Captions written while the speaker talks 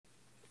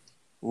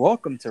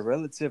Welcome to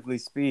Relatively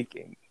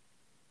Speaking.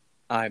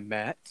 I'm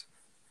Matt.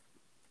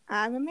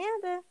 I'm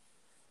Amanda.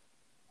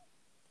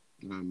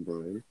 I'm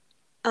Brian.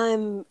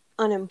 I'm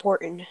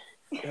unimportant.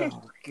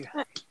 Oh,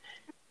 God.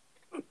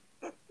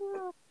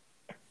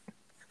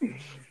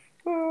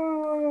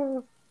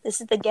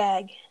 This is the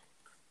gag.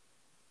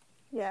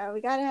 Yeah, we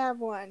gotta have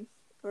one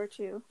or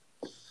two.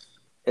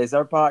 Is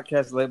our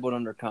podcast labeled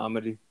under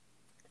comedy?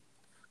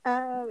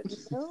 No.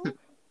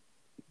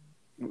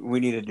 We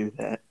need to do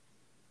that.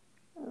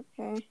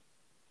 Okay.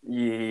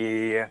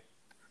 Yeah.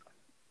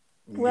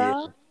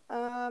 Well,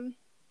 so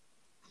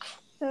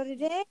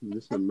today.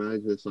 Just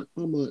imagine it's like,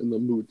 I'm not in the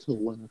mood to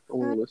laugh. I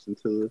want to listen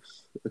to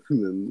this.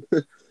 And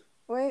then.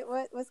 Wait,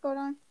 what's going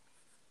on?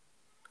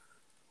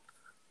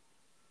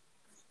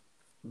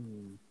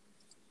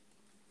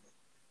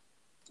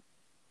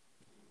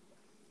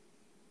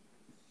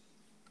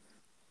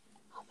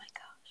 Oh my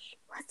gosh.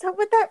 What's up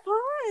with that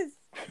pause?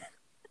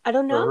 I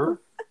don't know.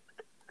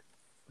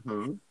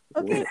 Huh?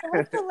 Okay, so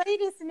what's the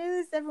latest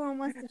news everyone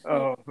wants to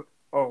share?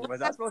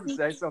 Was I supposed to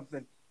say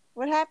something?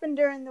 What happened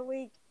during the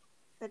week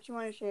that you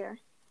want to share?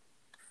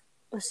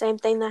 The same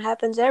thing that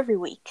happens every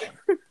week.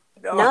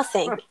 No.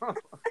 Nothing. I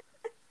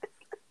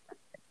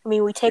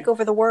mean, we take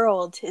over the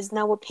world. Isn't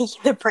that what Pinky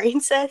the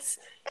Brain says?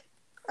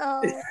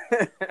 Oh.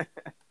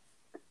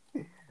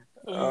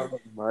 Oh,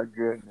 my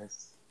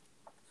goodness.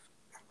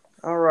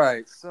 All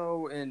right,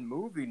 so in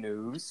movie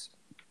news,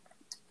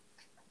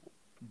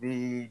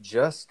 the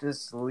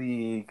Justice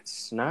League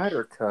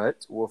Snyder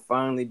Cut will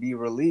finally be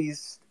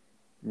released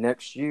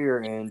next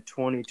year in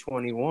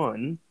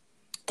 2021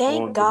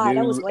 Thank on God, the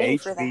I new was waiting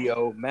for that.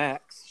 HBO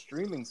Max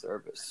streaming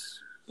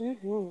service.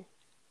 Mm-hmm.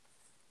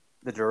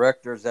 The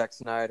director, Zack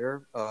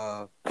Snyder,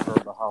 per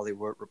The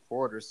Hollywood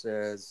Reporter,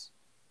 says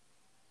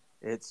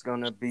it's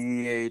going to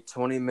be a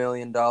 $20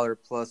 million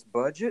plus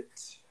budget.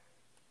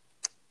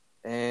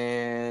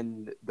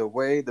 And the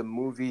way the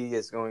movie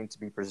is going to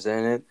be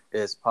presented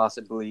is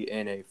possibly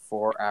in a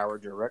 4-hour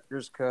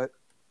director's cut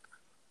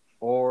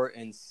or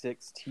in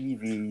 6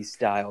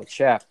 TV-style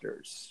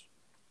chapters.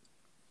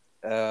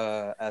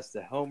 As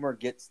the Homer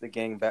gets the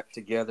gang back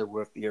together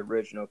with the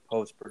original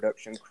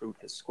post-production crew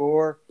to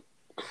score,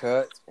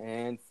 cut,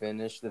 and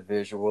finish the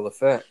visual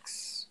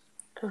effects.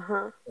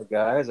 Uh-huh. So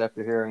guys,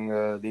 after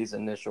hearing these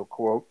initial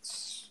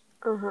quotes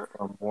Uh-huh.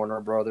 from Warner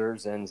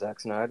Brothers and Zack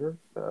Snyder,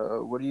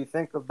 what do you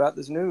think about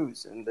this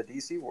news in the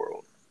DC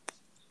world?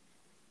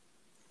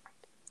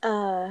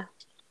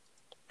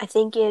 I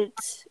think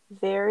it's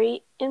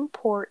very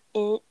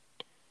important,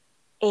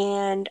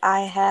 and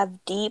I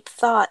have deep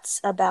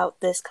thoughts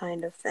about this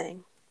kind of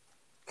thing.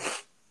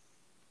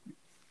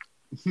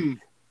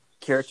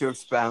 Care to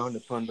expound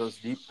upon those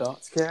deep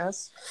thoughts,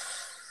 Cass?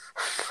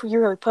 You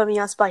really put me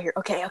on spot here.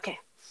 Okay.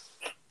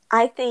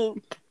 I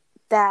think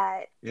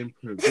that...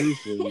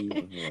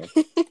 Improvisation.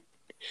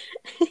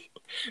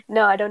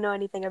 No, I don't know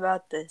anything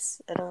about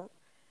this.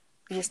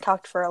 We just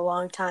talked for a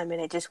long time,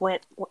 and it just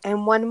went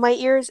in one of my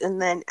ears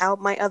and then out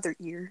my other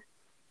ear.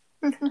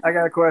 I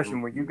got a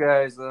question. Were you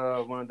guys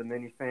one of the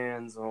many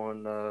fans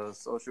on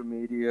social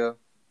media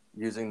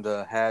using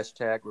the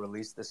hashtag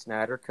Release the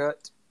Snyder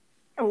Cut?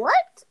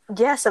 What?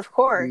 Yes, of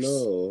course.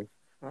 No.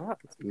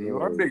 You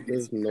are big.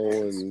 There's no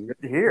one.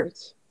 Good to hear.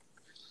 What?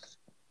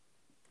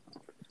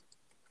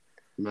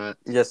 Matt.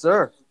 Yes,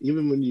 sir.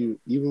 Even when you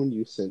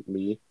sent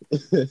me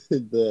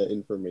the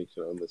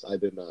information on this, I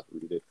did not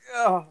read it.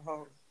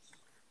 Oh.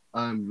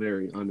 I'm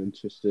very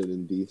uninterested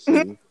in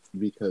DC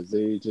because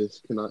they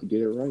just cannot get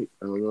it right.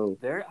 I don't know.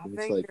 I It's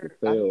think like they're,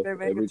 a fail they're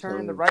making every a turn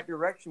in the time. right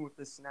direction with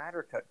the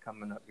Snyder Cut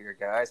coming up here,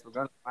 guys. We're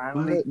going to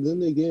finally... But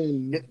then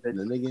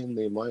again,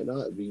 they might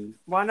not be.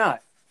 Why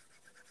not?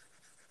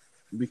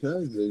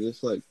 Because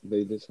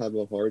they just have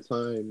a hard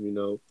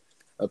time,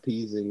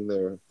 appeasing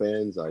their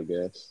fans, I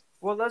guess.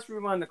 Well, let's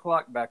rewind the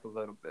clock back a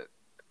little bit.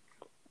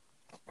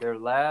 Their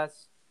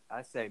last,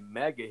 I say,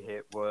 mega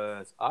hit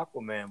was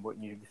Aquaman,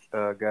 wouldn't you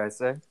guys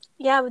say?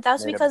 Yeah, but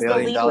that's Made because $1 the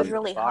billion lead was at the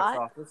really box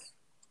hot.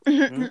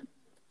 office.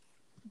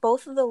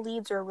 Both of the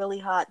leads are really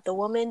hot. The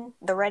woman,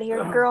 the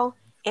red-haired girl,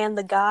 and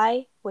the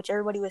guy, which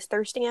everybody was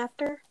thirsting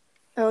after.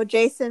 Oh,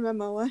 Jason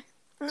Momoa.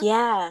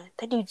 Yeah,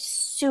 that dude's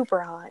super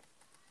hot.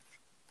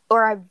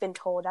 Or I've been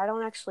told. I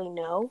don't actually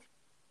know.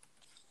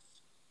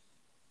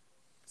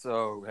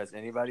 So, has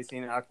anybody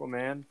seen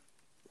Aquaman?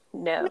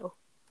 No.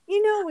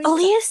 We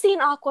Aaliyah's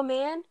seen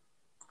Aquaman.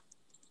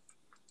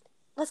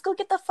 Let's go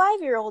get the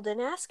 5-year-old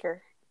and ask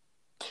her.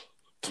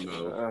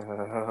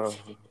 No.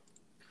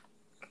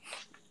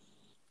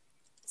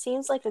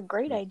 Seems like a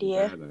great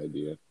idea. Bad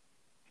idea.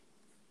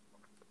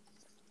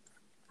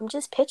 I'm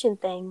just pitching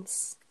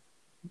things.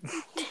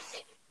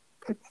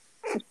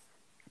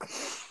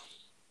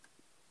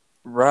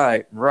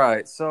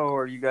 Right. So,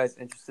 are you guys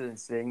interested in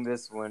seeing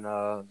this when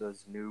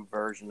this new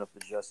version of the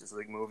Justice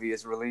League movie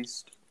is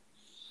released?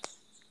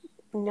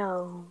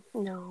 No.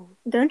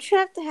 Don't you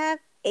have to have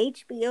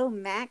HBO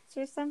Max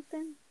or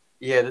something?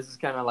 Yeah, this is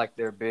kind of like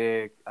their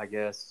big, I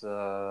guess,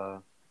 I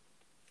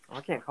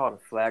can't call it a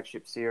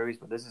flagship series,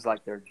 but this is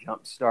like their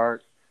jumpstart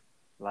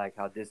like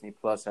how Disney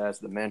Plus has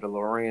The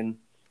Mandalorian.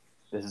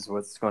 This is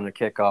what's going to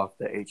kick off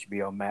the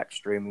HBO Max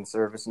streaming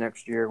service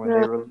next year when they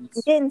I'm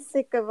release. getting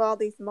sick of all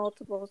these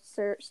multiple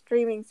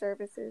streaming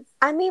services.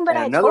 I mean, but And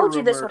I another told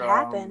you this rumored, would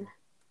happen.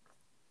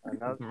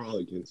 They're all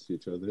against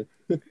each other.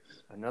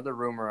 Another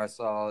rumor I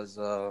saw is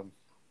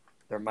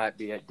there might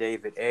be a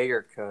David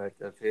Ayer cut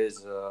of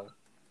his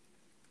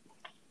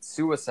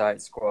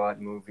Suicide Squad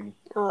movie.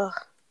 Ugh.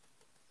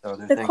 So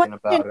they're The thinking question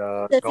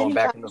about does going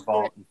back in the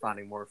anybody vault and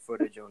finding more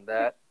footage on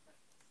that.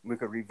 We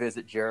could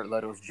revisit Jared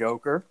Leto's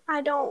Joker.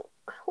 I don't.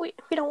 We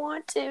don't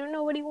want to.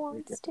 Nobody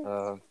wants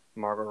to.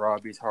 Margot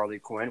Robbie's Harley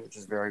Quinn, which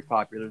is very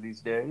popular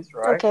these days,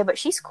 right? Okay, but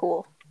she's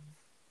cool.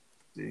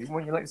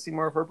 Wouldn't you like to see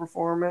more of her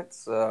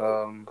performance?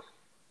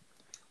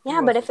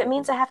 Yeah, but if it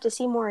means I have to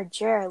see more of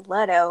Jared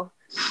Leto,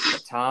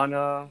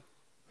 Katana,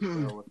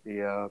 with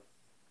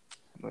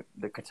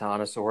the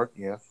katana sword,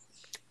 yeah.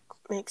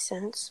 makes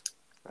sense.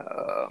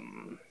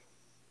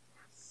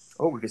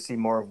 We could see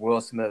more of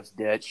Will Smith's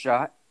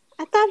Deadshot.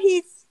 I thought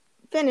he's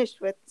finished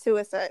with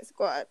Suicide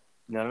Squad.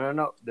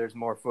 No. There's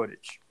more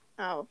footage.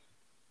 Oh.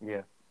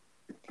 Yeah.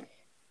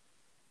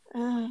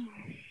 Mm.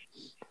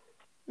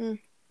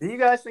 Do you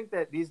guys think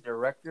that these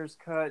director's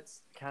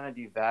cuts kind of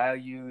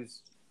devalues,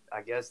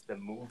 I guess, the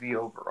movie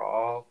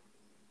overall?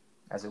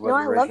 As it was No, I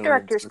love originally?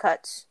 director's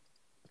cuts.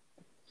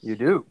 You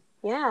do?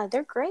 Yeah,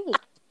 they're great.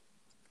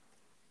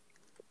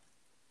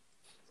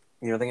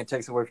 You don't think it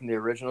takes away from the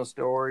original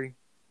story?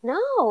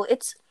 No,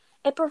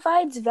 it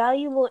provides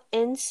valuable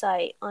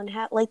insight on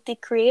how, like, the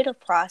creative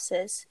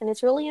process, and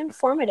it's really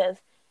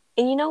informative.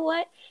 And you know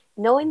what?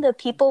 Knowing the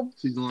people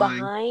She's lying.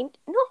 behind,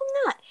 no,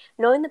 I'm not.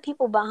 Knowing the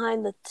people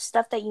behind the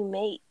stuff that you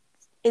make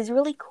is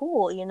really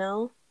cool, you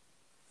know?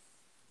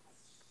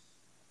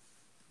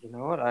 You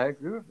know what? I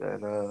agree with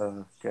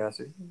that,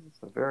 Cassie.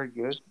 It's a very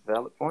good,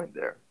 valid point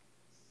there.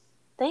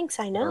 Thanks,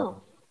 I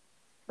know.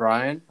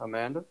 Brian,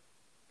 Amanda?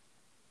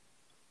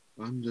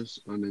 I'm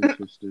just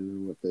uninterested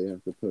in what they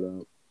have to put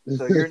out.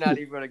 So you're not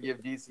even going to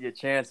give DC a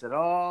chance at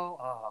all?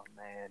 Oh,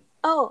 man.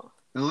 Oh,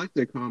 I like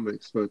their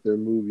comics, but their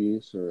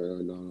movies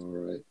are not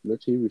alright. Their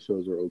TV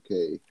shows are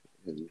okay.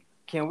 And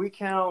Can we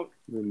count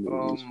their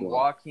movies flop.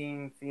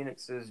 Joaquin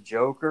Phoenix's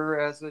Joker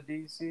as a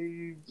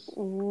DC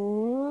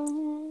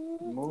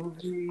mm,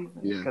 movie?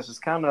 Yes. Because it's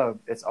kind of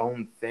its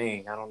own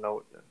thing. I don't know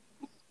what the...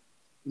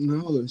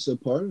 No, it's a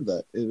part of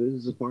that. It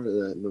is a part of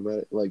that. No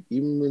matter, like,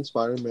 even when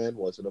Spider-Man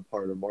wasn't a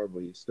part of Marvel,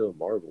 he's still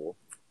Marvel.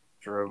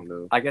 True. You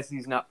know? I guess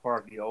he's not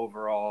part of the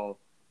overall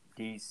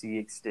DC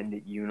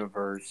extended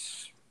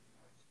universe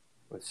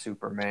with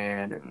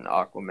Superman and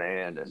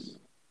Aquaman and...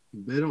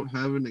 They don't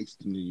have an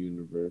extended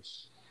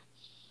universe.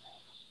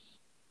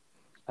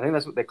 I think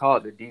that's what they call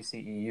it, the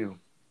DCEU.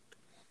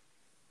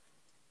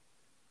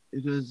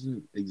 It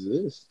doesn't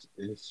exist.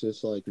 It's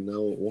just like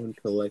one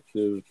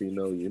collective,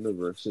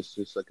 universe. It's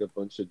just like a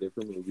bunch of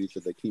different movies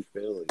that they keep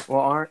failing.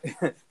 Well,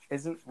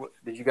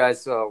 did you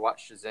guys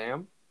watch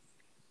Shazam?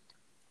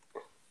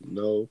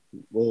 No.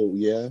 Well,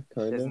 yeah,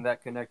 kind Isn't of.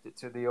 that connected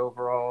to the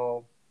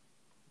overall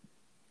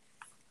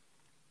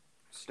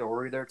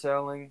story they're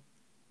telling?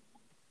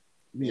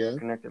 Yeah.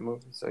 Connected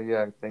movie. So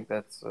yeah, I think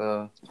that's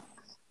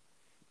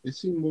It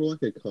seemed more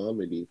like a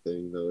comedy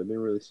thing, though. It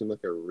didn't really seem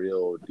like a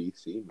real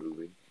DC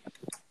movie.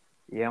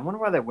 yeah, I wonder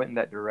why they went in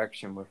that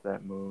direction with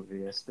that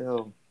movie. I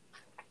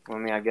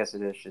guess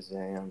it is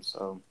Shazam,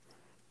 so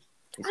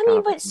I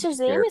mean, but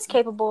Shazam is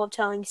capable of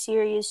telling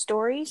serious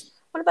stories.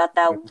 What about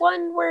that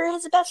one where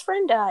his best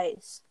friend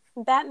dies?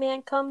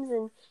 Batman comes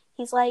and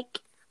he's like,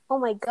 "Oh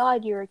my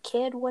God, you're a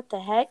kid. What the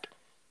heck?"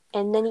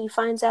 And then he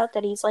finds out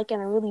that he's like in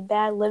a really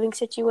bad living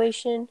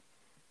situation.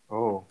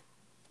 Oh,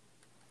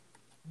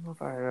 I don't know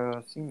if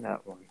I've seen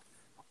that one.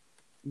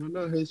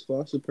 No, his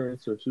foster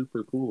parents are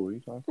super cool. What are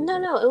you talking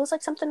about? No, it was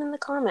like something in the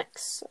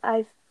comics.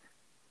 I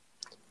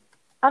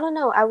don't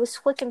know. I was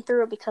flicking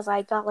through it because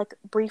I got like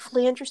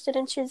briefly interested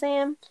in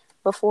Shazam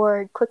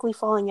before quickly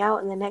falling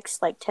out in the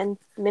next like 10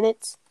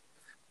 minutes.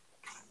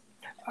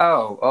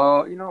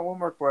 Oh, one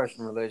more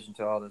question in relation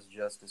to all this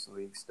Justice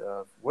League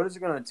stuff. What is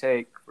it going to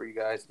take for you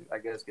guys to, I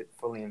guess, get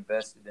fully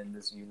invested in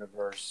this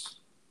universe,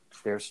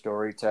 their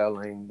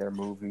storytelling, their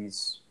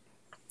movies?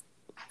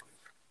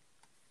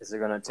 Is it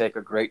going to take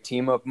a great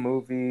team-up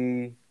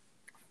movie,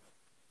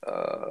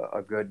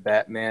 a good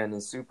Batman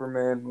and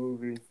Superman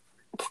movie?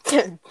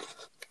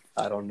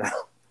 I don't know.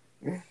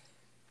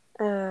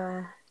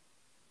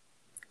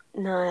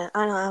 No,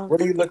 I don't.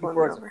 What are you think looking they'd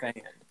for win as a me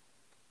fan?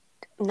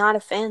 Not a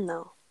fan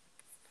though.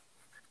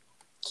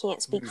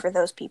 Can't speak for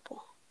those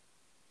people.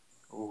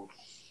 Ooh.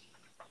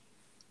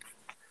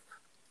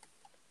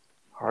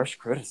 Harsh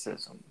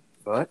criticism,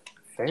 but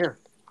fair.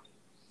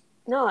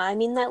 No, I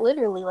mean that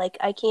literally. Like,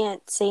 I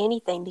can't say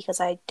anything because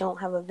I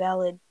don't have a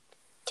valid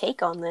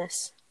take on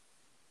this.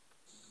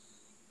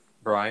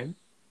 Brian?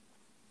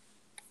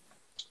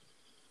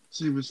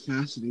 Same as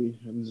Cassidy.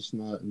 I'm just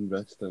not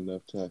invested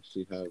enough to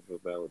actually have a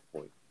valid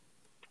point.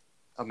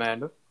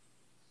 Amanda?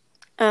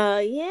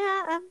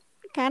 Yeah, I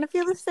kind of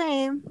feel the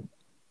same.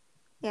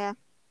 Yeah.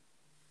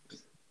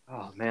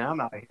 Oh, man,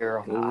 I'm out here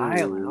on the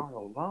island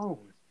all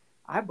alone.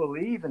 I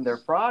believe in their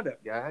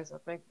product, guys. I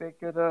think they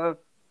could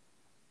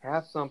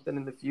have something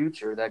in the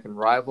future that can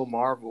rival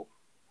Marvel.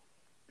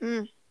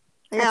 Mm.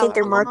 I Yeah, think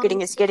their like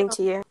marketing is getting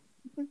to you.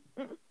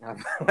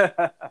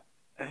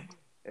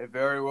 It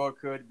very well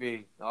could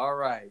be. All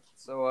right.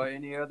 So,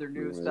 any other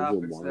news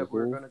Rival topics that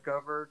we're Marvel? going to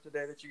cover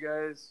today that you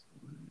guys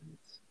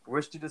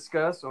wish to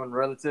discuss on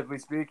Relatively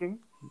Speaking?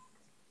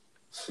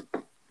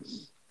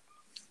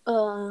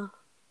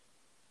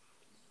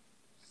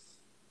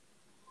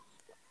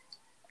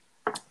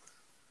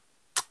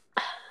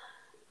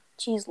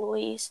 Jeez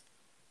Louise.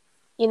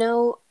 You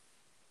know,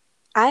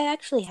 I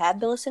actually have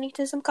been listening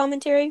to some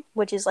commentary,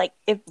 which is like,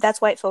 if that's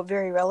why it felt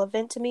very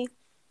relevant to me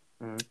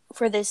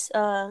for this,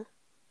 because,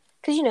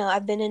 you know,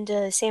 I've been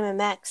into Sam and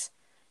Max,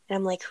 and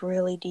I'm like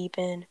really deep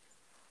in,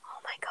 oh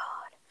my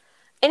god.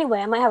 Anyway,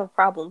 I might have a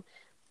problem,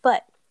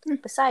 but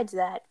besides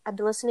that, I've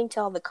been listening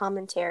to all the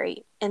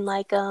commentary, and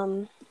like,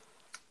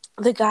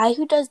 the guy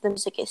who does the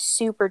music is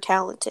super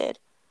talented.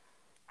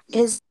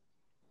 His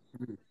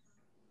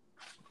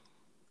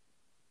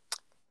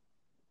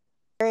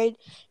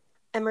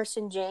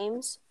Emerson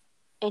James,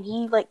 and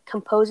he like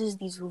composes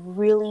these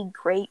really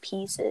great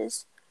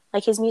pieces.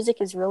 Like his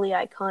music is really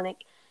iconic,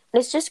 and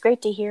it's just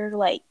great to hear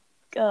like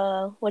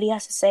what he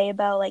has to say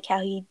about like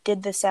how he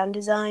did the sound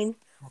design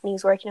when he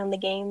was working on the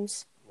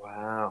games.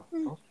 Wow.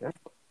 Okay.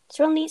 It's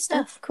real neat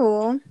that's stuff.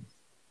 cool.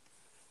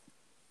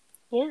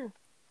 Yeah.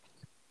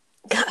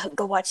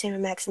 Go watch Sam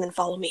and Max and then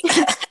follow me.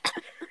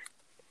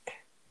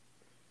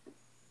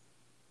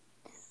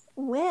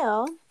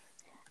 Well,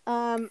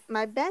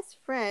 my best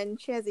friend,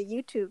 she has a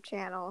YouTube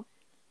channel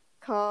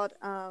called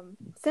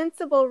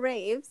Sensible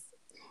Raves,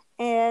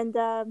 and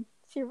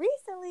she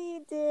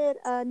recently did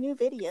a new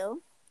video,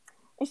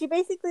 and she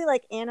basically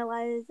like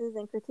analyzes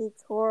and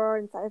critiques horror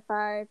and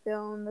sci-fi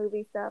film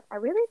movie stuff. I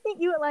really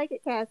think you would like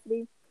it,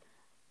 Cassidy,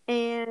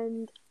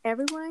 and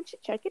everyone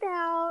should check it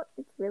out.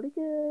 It's really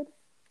good.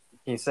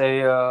 Can you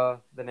say the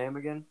name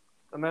again,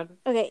 Amanda?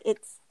 Okay,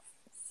 it's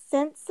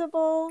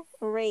Sensible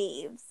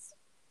Raves.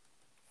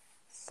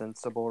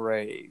 Sensible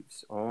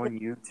Raves on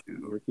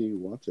YouTube. Where can you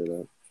watch it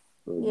at?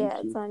 Yeah,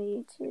 YouTube? it's on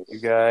YouTube. You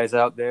guys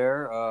out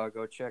there,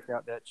 go check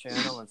out that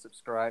channel and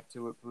subscribe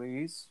to it,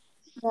 please.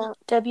 Yeah.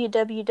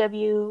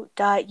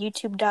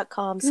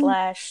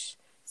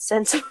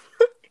 www.youtube.com/sensible.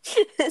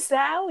 Is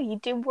that how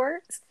YouTube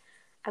works?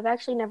 I've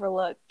actually never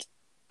looked.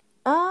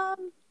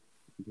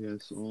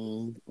 Yes,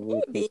 all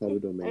Maybe. have a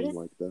domain just-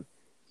 like that.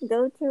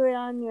 Go to it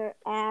on your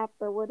app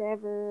or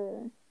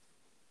whatever.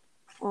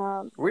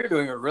 We're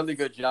doing a really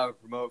good job of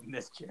promoting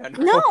this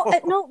channel. No,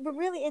 but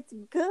really, it's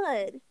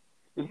good.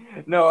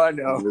 No, I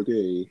know.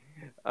 Okay.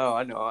 Oh,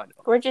 I know.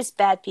 We're just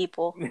bad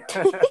people.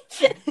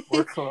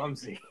 We're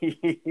clumsy.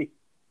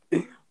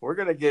 We're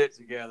going to get it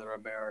together,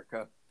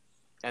 America.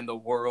 And the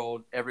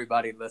world,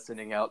 everybody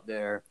listening out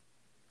there.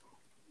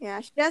 Yeah,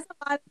 she does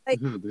a lot of like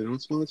They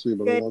don't sponsor me,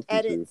 but I good want them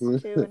edits to.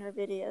 too in her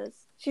videos.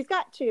 She's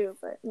got two,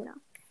 but you know,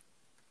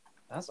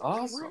 That's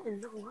awesome. What in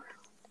the world?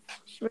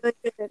 she's really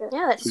good at it.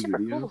 Yeah, that's Two super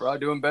videos? cool. Probably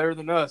doing better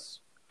than us.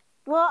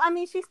 Well, I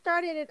mean, she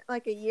started it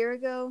like a year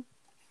ago.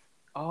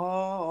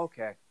 Oh,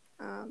 okay.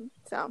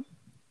 So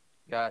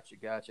Gotcha.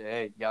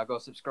 Hey, y'all go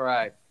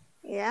subscribe.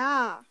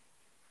 yeah,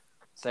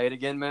 Say it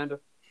again, Amanda.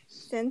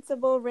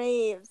 Sensible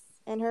Raves,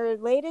 and her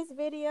latest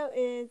video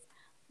is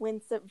when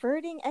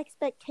subverting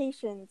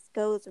expectations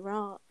goes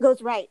right.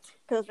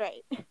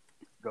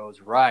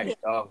 Goes right. Yeah.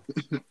 Oh,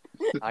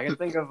 I can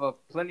think of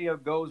plenty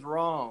of goes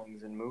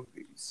wrongs in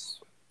movies.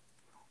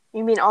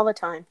 You mean all the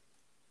time?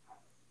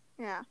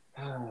 Yeah.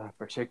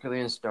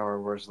 Particularly in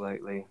Star Wars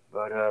lately.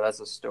 But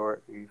that's a story.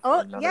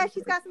 Oh, yeah,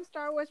 she's got some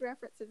Star Wars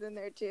references in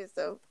there too.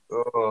 So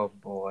Oh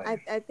boy.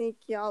 I think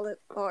y'all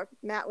or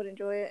Matt would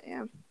enjoy it.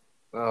 Yeah.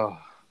 Oh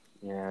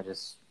yeah,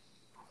 just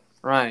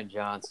Ryan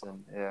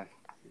Johnson. Yeah.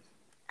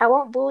 I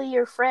won't bully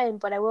your friend,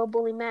 but I will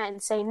bully Matt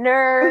and say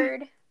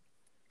nerd.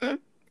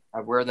 I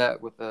wear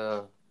that with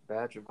a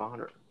badge of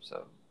honor.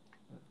 So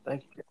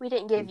thank you. We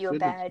didn't give you a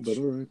badge. But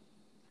alright.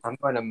 I'm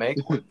going to make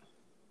one.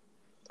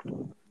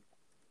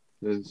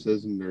 It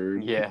says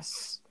nerd.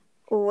 Yes.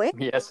 Wait,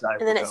 Yes, I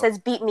And then it will. says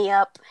beat me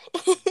up.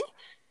 do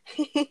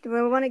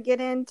we want to get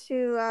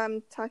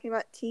into talking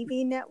about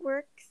TV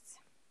networks?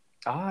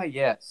 Ah,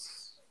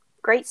 yes.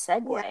 Great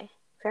segue. Yeah.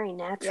 Very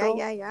natural.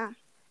 Yeah.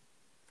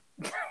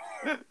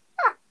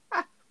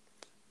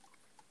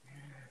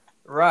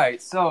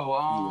 Right.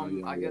 So,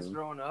 Yeah. I guess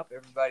growing up,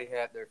 everybody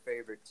had their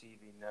favorite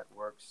TV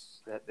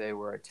networks that they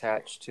were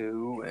attached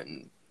to,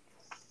 and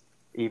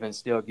even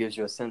still gives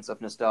you a sense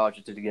of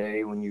nostalgia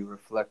today when you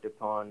reflect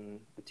upon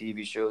the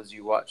TV shows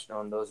you watched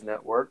on those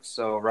networks.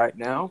 So, right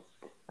now,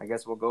 I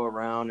guess we'll go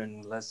around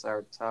and list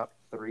our top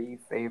 3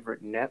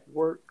 favorite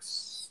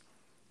networks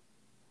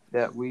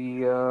that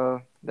we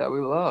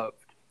loved.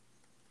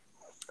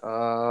 Why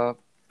I'll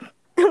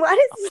does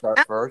it start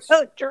sound first.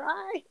 so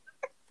dry?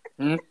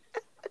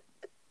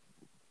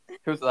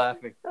 Who's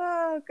laughing?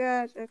 Oh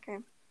gosh. Okay.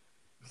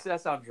 Does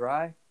that sound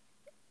dry?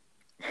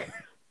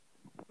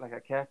 Like a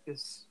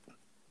cactus?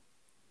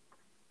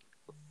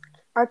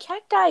 Are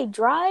cacti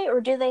dry,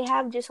 or do they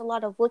have just a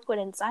lot of liquid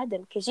inside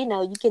them? Because,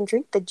 you can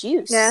drink the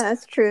juice. Yeah,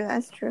 that's true.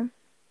 That's true.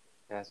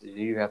 Yes,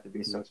 you have to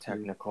be so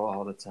technical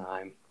all the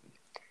time.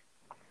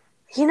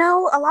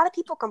 A lot of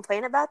people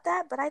complain about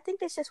that, but I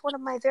think it's just one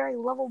of my very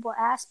lovable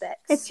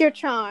aspects. It's your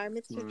charm.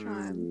 It's your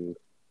charm.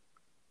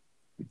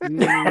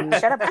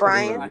 Shut up,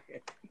 Brian.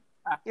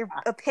 Your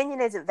opinion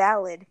isn't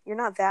valid. You're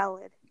not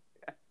valid.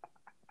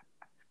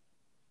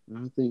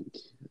 I think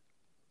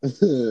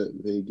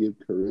they give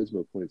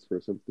charisma points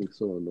for something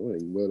so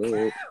annoying, but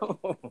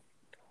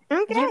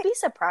Okay. You'd be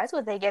surprised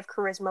what they give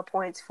charisma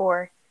points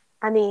for.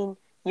 I mean,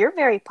 you're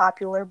very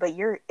popular, but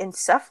you're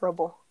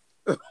insufferable.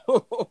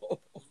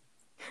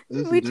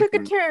 We took a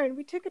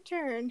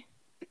turn.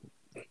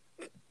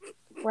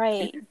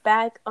 Right.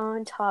 Back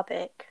on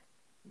topic.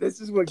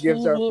 This is what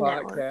gives our TV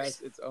podcast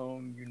networks. its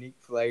own unique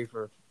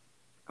flavor.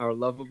 Our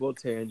lovable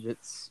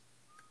tangents.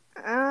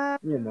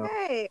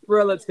 Hey.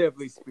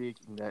 Relatively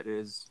speaking, that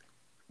is.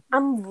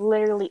 I'm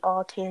literally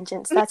all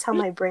tangents. That's how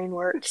my brain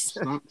works.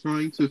 Stop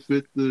trying to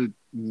fit the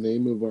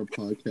name of our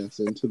podcast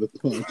into the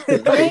podcast.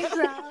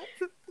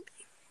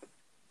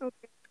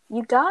 Okay.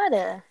 You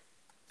gotta.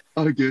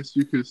 I guess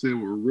you could say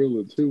we're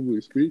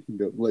relatively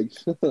speaking of, like,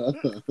 shut up.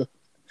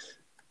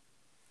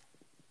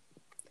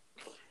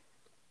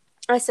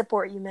 I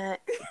support you,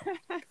 Matt.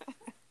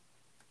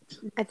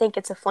 I think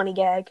it's a funny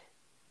gag.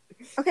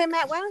 Okay,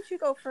 Matt, why don't you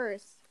go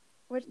first?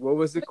 What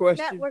was the Which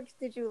question? networks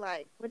did you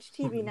like? Which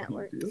TV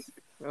networks?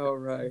 All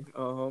right.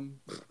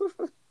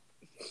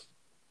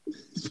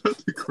 He's about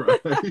to cry.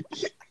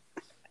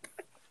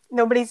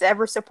 Nobody's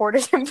ever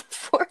supported him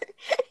before.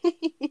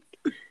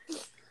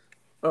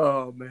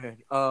 Oh man.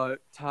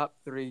 Top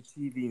 3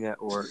 TV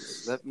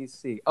networks. Let me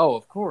see. Oh,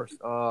 of course.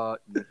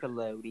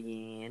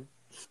 Nickelodeon.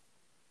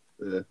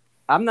 Yeah.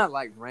 I'm not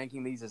like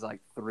ranking these as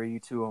like 3,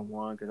 2, and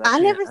 1 because I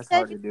never that's said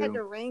hard you to had do.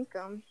 to rank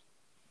them.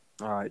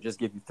 All right, just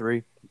give you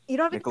 3. You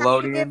don't even have to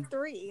Nickelodeon. give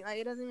 3. Like,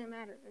 it doesn't even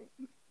matter.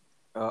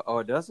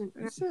 It doesn't.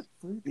 You said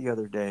 3 the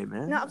other day,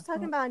 man. No, I was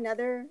talking about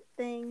another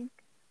thing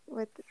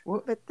with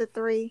What? the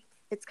 3.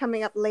 It's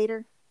coming up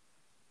later.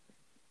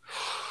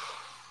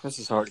 This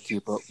is hard to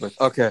keep up with.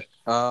 Okay.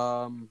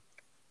 I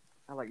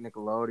like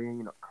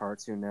Nickelodeon.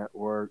 Cartoon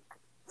Network.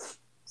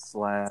 /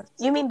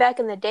 You mean back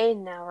in the day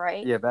now,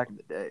 right? Yeah, back in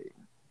the day.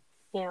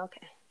 Yeah,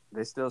 okay.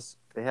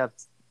 They have.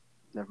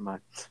 Never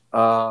mind.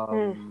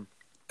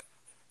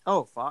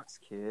 Oh, Fox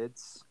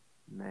Kids.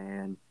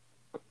 Man,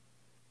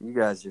 you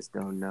guys just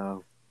don't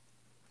know.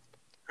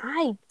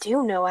 I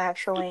do know,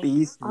 actually.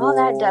 Beast All Wars.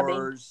 that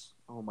dubbing.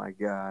 Oh my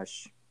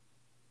gosh.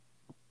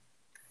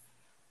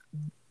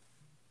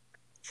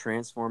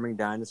 Transforming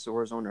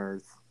dinosaurs on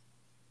Earth.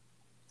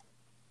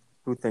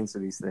 Who thinks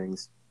of these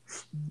things?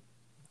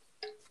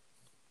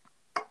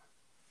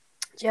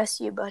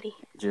 Just you, buddy.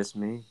 Just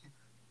me.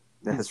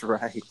 That's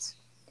right.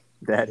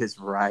 That is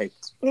right.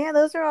 Yeah,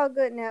 those are all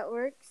good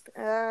networks.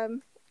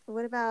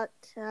 What about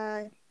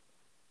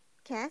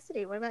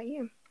Cassidy? What about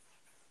you?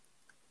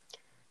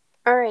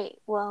 All right.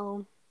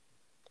 Well,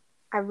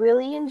 I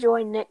really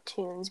enjoy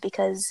Nicktoons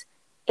because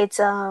it's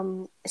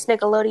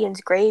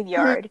Nickelodeon's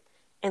graveyard,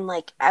 and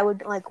like I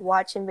would like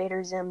watch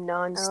Invader Zim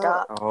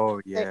nonstop.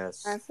 Oh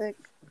yes. Classic.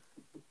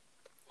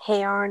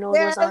 Hey Arnold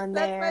was on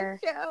there.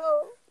 That's my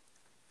show.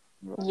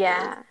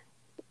 Yeah.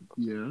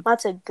 Yeah.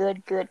 Lots of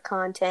good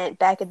content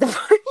back at the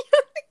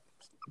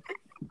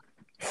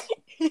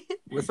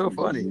What's so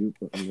funny?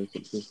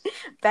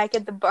 back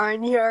at the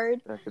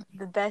barnyard.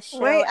 The best show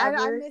Wait, ever.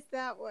 I missed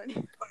that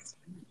one.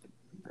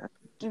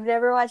 You've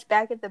never watched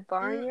Back at the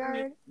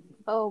Barnyard?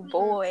 Oh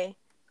boy.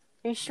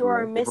 You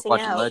sure are missing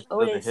out. Legend of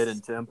the Otis,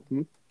 Hidden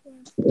Temple.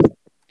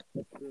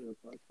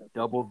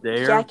 Double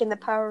Dare. Jack and the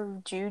Power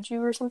of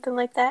Juju or something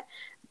like that.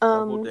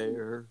 Double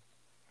Dare.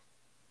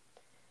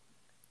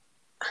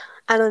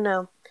 I don't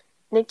know.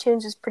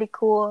 Nicktoons is pretty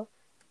cool.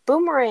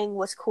 Boomerang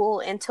was cool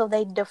until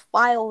they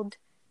defiled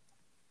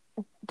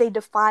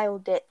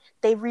it.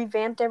 They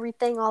revamped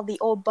everything. All the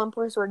old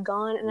bumpers were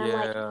gone, and I'm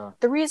like,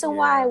 the reason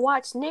why I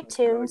watched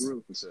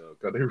Nicktoons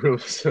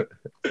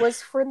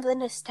was for the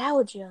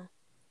nostalgia,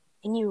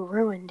 and you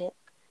ruined it.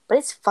 But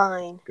it's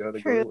fine.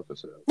 True.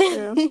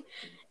 I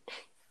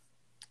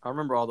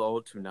remember all the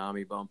old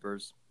Toonami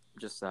bumpers.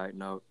 Just side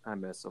note, I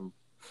miss them.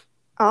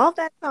 All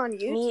that's on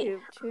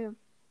YouTube too.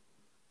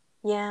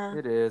 Yeah,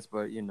 it is,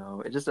 but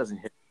it just doesn't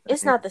hit.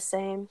 It's not the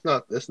same.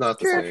 It's not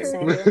the True.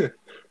 same.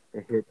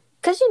 It hit.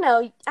 Because,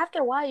 after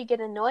a while you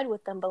get annoyed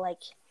with them, but, like,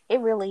 it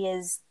really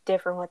is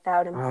different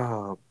without him.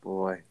 Oh,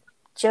 boy.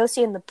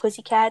 Josie and the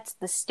Pussycats,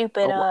 the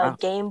stupid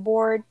game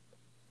board.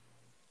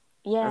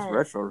 Yeah. That's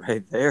retro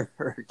right there.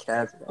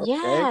 Cats. Okay.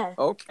 Yeah.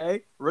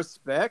 Okay.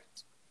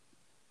 Respect.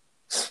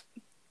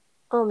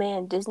 Oh,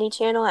 man. Disney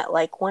Channel at,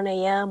 like, 1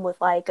 a.m.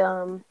 with, like,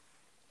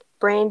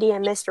 Brandy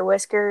and Mr.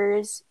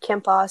 Whiskers,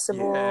 Kim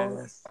Possible,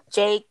 Yes.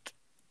 Jake,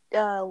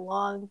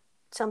 Long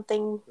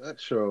something. That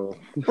show.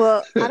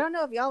 Well, I don't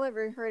know if y'all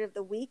ever heard of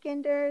The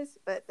Weekenders,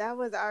 but that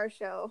was our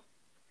show.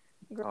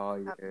 Oh,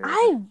 yeah.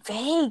 I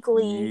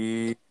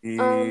vaguely.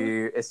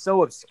 It's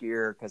so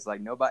obscure because,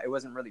 like, it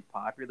wasn't really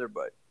popular,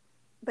 but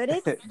But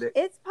it's They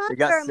got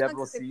popular several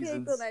amongst the people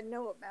seasons. that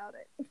know about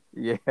it.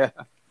 Yeah.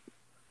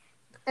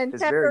 And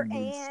It's Pepper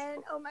very niche. Ann.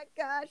 Oh my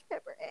gosh,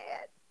 Pepper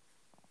Ann.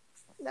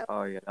 No.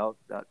 Oh yeah, that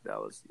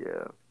was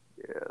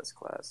that's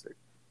classic.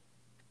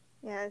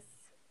 Yes.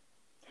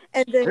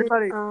 And then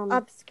Everybody.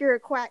 Obscure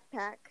Quack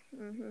Pack.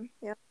 Mm-hmm.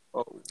 Yep.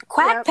 Oh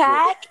Quack Yep.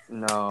 Pack.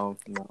 no.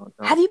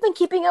 Have you been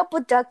keeping up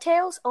with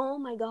DuckTales? Oh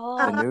my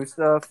god. The new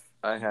stuff?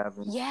 I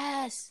haven't.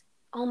 Yes.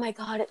 Oh my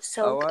god, it's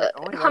so I good.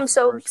 only watched I'm the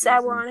so first sad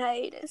season. we're on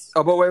hiatus.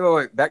 Oh, but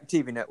wait. Back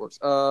to TV networks.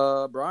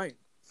 Brian.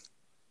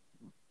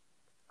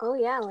 Oh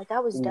yeah, like I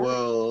was done.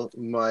 Well,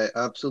 my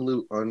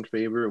absolute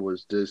unfavorite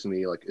was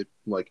Disney. Like it,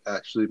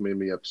 actually made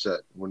me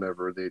upset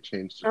whenever they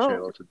changed the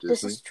channel to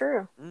This Disney is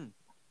true.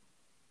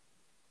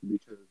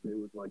 because they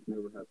would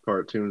never have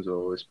cartoons. They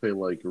always play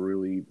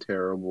really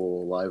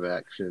terrible live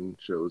action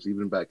shows,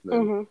 even back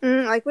then.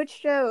 Mm-hmm. Like which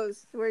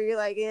shows where you're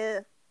like, yeah.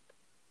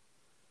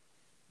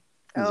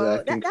 Oh,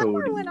 Zach that and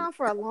one Cody. went on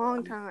for a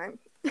long time.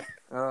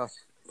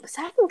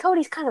 Zach and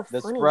Cody's kind of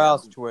The funny.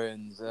 Sprouse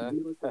twins. It'd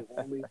be the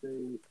only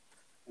thing.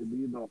 It'd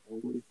be the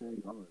only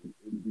thing on.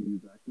 It'd be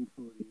Zach and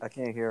Cody. I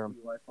can't hear him.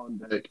 Life on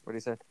Deck. What do you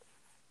say?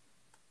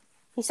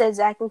 He said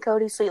Zach and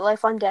Cody's Sweet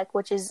Life on Deck,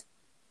 which is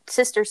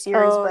sister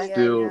series. Oh, but yeah,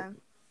 Still, yeah.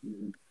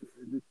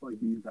 It's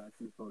just be Zach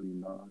and Cody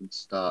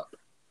non-stop.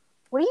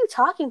 What are you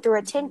talking through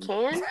a tin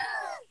can?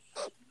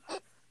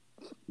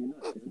 You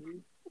not hear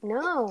me?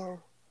 No.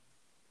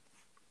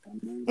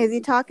 Is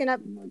he talking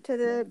up to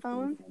the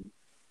phone?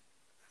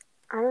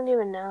 I don't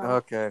even know.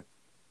 Okay.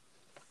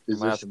 I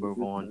might have to move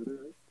on.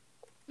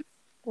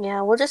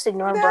 Yeah, we'll just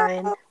ignore No.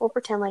 Brian. We'll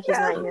pretend like he's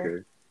not here.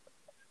 Okay.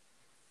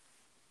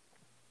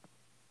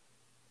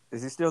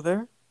 Is he still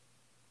there?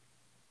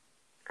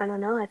 I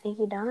don't know. I think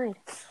he died.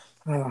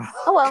 Oh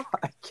well.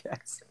 I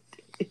guess.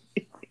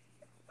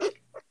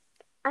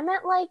 I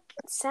meant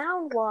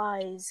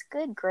sound-wise.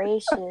 Good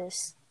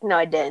gracious. No,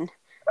 I didn't.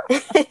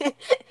 Is he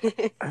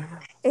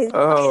Okay.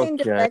 talking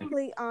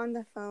directly on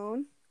the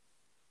phone?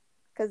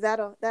 Because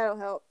that'll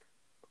help.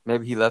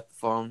 Maybe he left the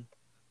phone.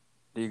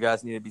 Do you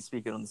guys need to be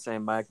speaking on the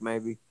same mic,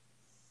 maybe?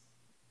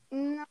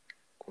 No.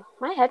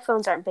 My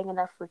headphones aren't big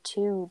enough for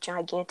two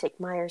gigantic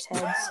Myers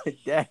heads.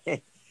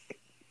 Dang.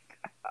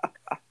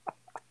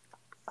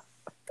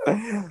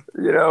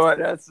 You know what?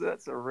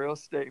 That's a real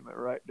statement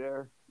right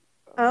there.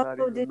 I'm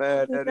not even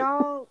mad at it.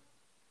 Are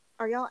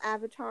y'all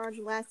Avatar: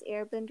 The Last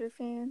Airbender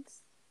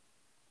fans?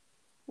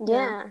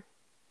 Yeah.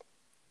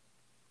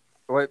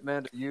 Wait,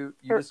 man, you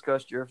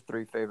discussed your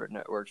 3 favorite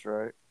networks,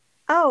 right?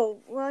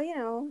 Oh,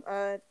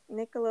 well,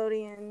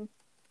 Nickelodeon,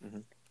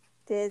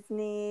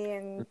 Disney,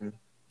 and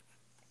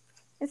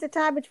it's a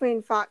tie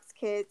between Fox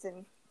Kids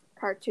and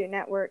Cartoon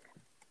Network.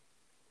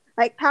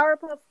 Like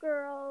Powerpuff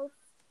Girls.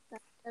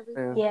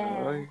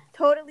 Yeah.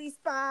 Totally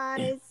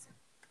Spies.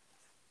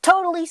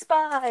 Totally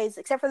Spies,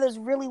 except for those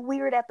really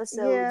weird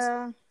episodes.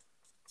 Yeah.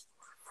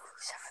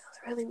 Except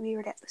for those really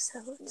weird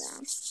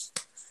episodes.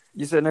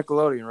 You said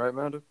Nickelodeon, right,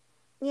 Amanda?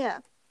 Yeah.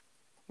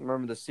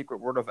 Remember The Secret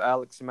Word of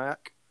Alex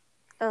Mack?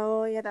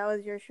 Oh, yeah, that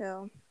was your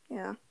show.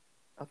 Yeah.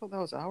 I thought that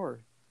was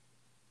our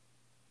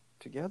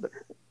together.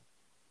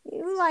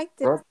 You liked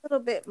it a little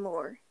bit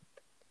more.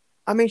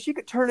 I mean, she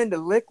could turn into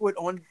liquid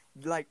on,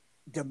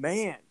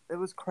 demand. It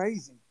was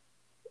crazy.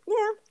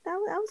 Yeah, that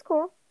was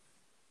cool.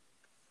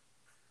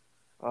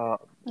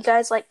 You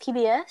guys like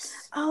PBS?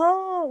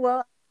 Oh,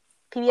 well.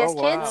 PBS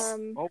wow.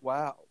 Kids?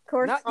 Wow. Of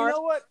course, you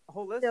know what?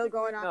 Holistically, still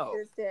going on no. to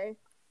this day.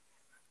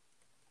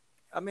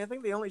 I mean, I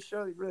think the only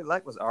show you really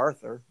liked was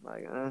Arthur. There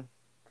was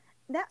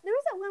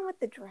that one with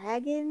the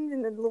dragons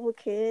and the little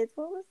kids.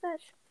 What was that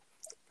show?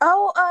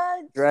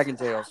 Oh, Dragon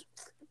Tales.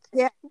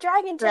 Yeah.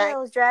 Dragon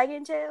Tales.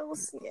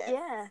 Yes.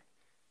 Yeah.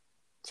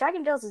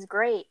 Dragon Tales is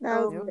great.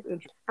 That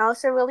was I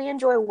also really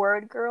enjoy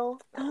Word Girl.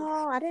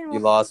 Oh, I didn't. You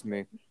lost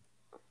me.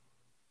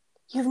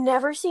 You've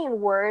never seen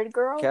Word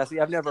Girl? Cassie,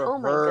 I've never Oh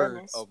my heard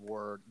goodness. of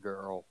Word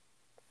Girl.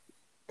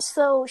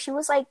 So she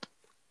was I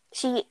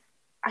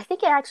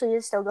think it actually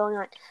is still going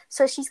on.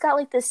 So she's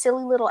got this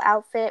silly little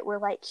outfit where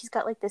she's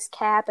got this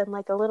cap and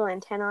a little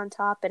antenna on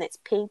top and it's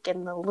pink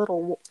and the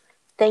little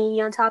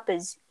thingy on top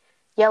is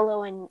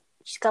yellow and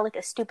she's got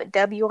a stupid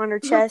W on her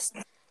chest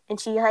and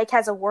she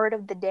has a word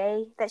of the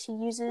day that she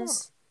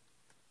uses.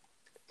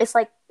 It's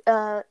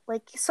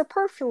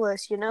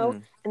superfluous,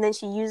 and then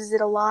she uses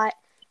it a lot.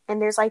 And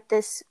there's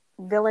this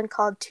villain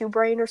called Two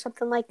Brain or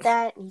something like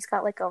that, and he's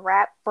got a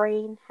rat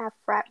brain, half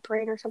rat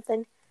brain or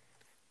something.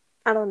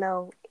 I don't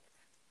know.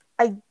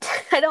 I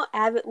don't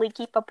avidly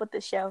keep up with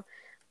the show,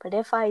 but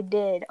if I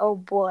did, oh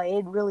boy,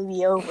 it'd really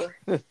be over.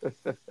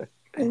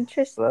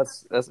 Interesting.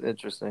 That's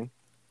interesting.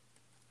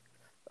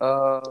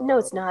 No,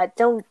 it's not.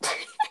 Don't.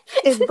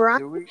 Is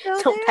Brian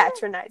still Don't there?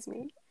 patronize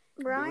me.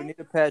 Brian? Do we need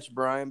to patch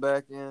Brian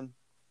back in?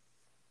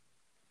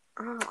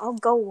 I'll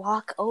go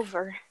walk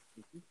over.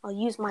 I'll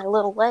use my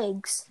little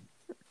legs.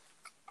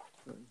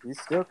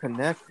 He's still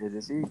connected.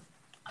 Is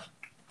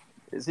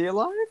he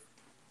alive?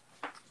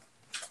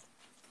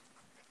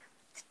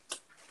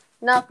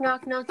 Knock,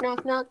 knock, knock,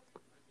 knock, knock.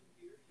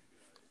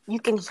 You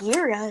can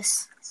hear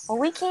us. Well,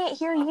 we can't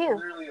hear you.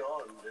 Literally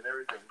on.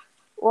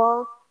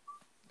 Well,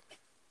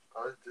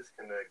 I'll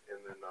disconnect and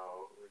then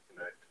I'll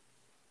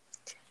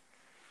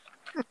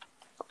reconnect.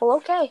 well,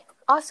 okay.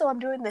 Also, I'm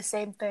doing the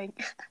same thing.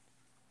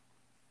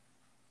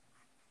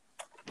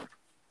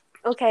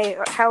 Okay,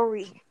 how are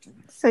we?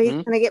 So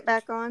you gonna get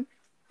back on?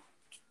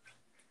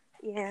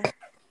 Yeah.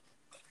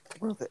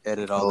 We'll have to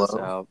edit all this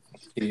Hello? out.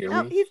 Can you hear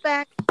Oh, me? he's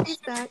back. He's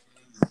back.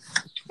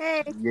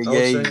 Hey. Yeah, I was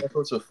saying all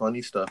sorts of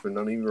funny stuff and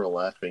none of you were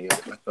laughing. I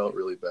felt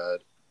really bad.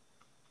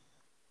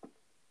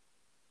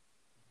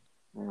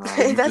 You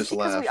That's just because we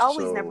laughed,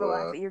 always so, never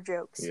laugh at your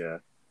jokes. Yeah.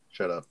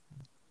 Shut up.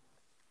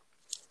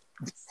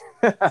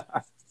 I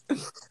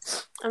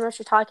don't know what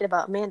you're talking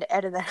about. Amanda,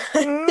 edit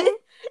that.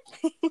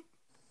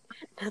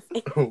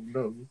 Nothing. Oh,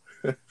 no.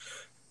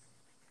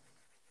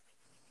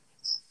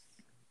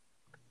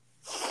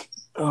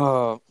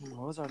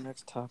 What was our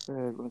next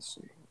topic? Let's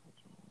see.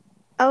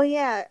 Oh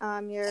yeah.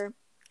 Your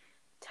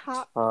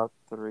top Top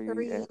three.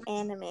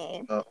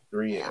 anime. Top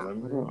 3 Yeah.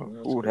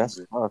 anime? Ooh, that's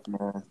tough,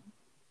 man.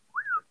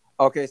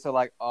 Okay, so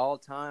like all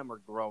time or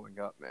growing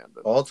up, man?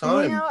 All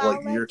time. No,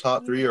 like I'll your let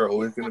top 3 you are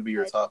always going to be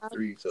your decide. top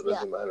 3, so it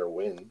doesn't matter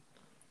when.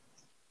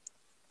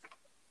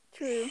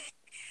 True.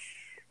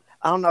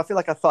 I don't know. I feel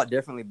like I thought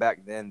differently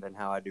back then than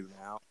how I do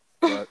now.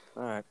 But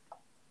all right.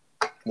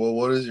 Well,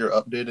 what is your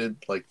updated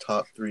like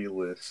top 3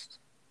 list?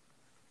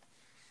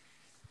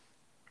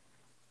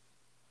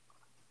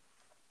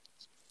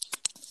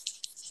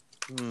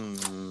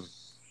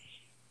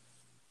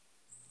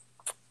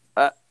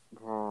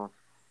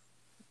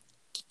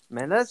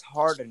 Man, that's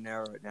hard to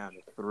narrow it down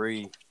to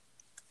 3.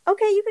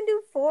 Okay, you can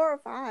do 4 or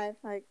 5.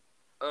 Like,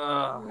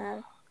 doesn't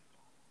matter.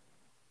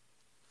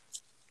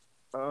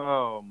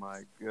 Oh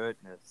my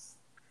goodness.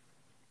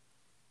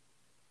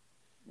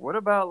 What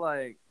about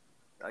like?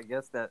 I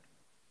guess that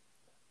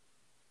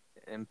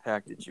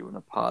impacted you in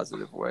a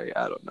positive way.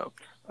 I don't know.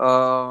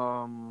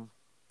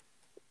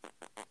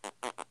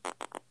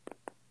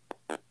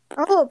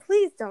 Oh,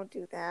 please don't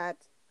do that.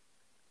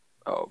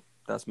 Oh,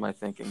 that's my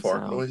thinking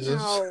Fart sound. noises?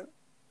 No.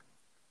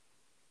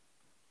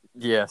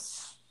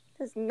 Yes.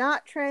 Does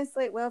not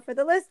translate well for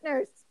the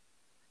listeners.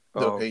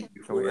 They'll Oh, hate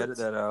you can we for edit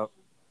it. that out?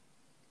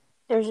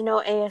 There's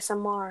no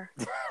ASMR.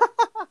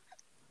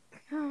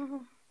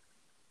 Oh,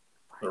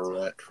 The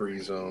rat-free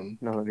zone.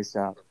 No, let me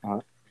stop.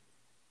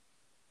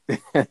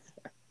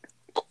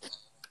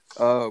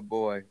 Oh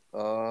boy.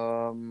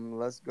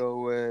 Let's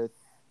go with.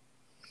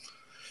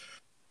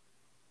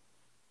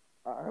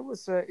 I would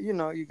say,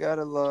 you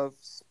gotta love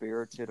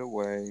Spirited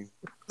Away.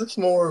 That's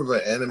more of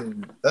an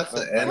anime. That's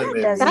an anime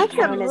That doesn't That's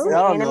movie. a count as movie. an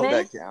I don't know anime.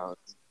 if that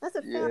counts. That's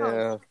a film.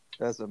 Yeah,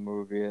 that's a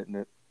movie, isn't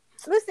it?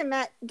 Listen,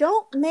 Matt,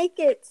 don't make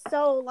it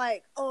so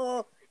like,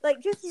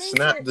 just make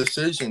Snap it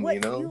decision, what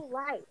you know? you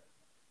like.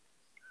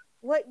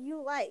 What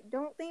you like.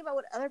 Don't think about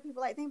what other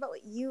people like. Think about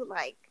what you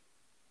like.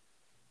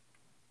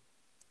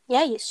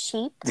 Yeah, you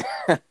sheep.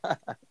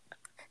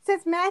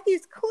 Since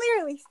Matthew's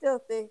clearly still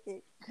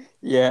thinking.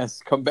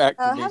 Yes, come back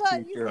to me, How about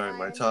you, teacher. Alright, my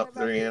Ryan? top What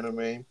about 3 you?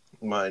 anime.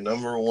 My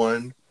number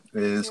 1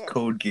 is Yeah.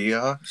 Code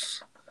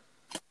Geass.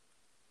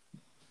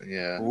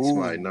 Yeah, it's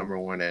my Ooh. number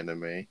 1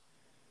 anime.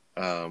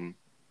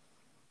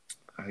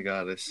 I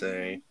gotta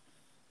say,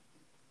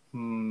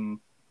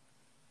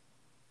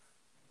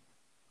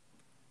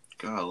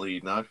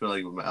 golly, now I feel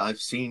like I've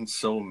seen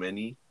so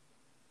many.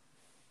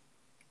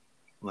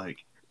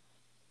 Like,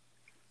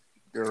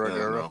 I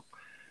don't know.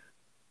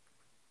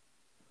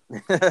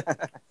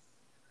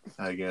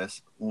 I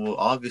guess. Well,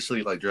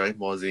 obviously, like Dragon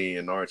Ball Z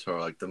and Naruto are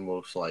like the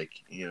most like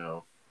yeah,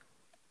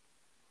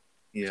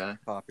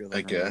 Popular.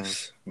 I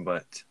guess.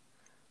 But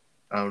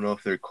I don't know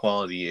if their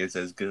quality is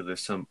as good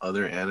as some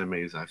other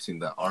animes I've seen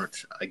that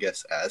aren't, I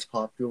guess, as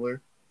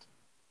popular.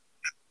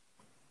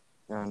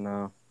 I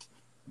know.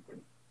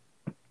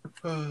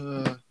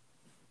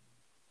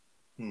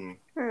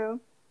 True.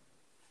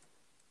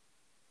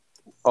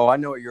 Oh, I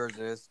know what yours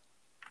is.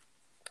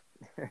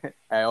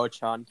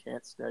 Ao-chan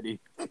can't study.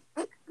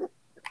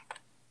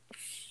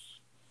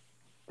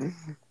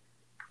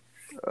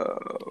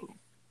 Oh,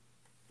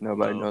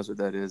 nobody knows what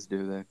that is,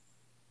 do they?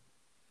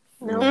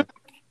 No.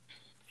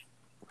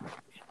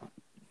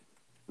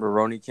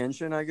 Rurouni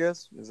Kenshin, I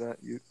guess. Is that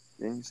you?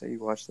 Didn't you say you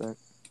watched that?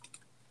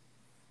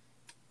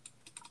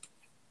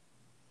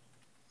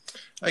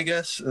 I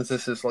guess since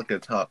this is like a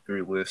top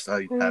 3 list,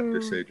 I have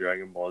to say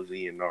Dragon Ball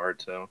Z and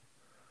Naruto.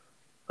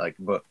 Like,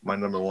 but my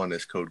number 1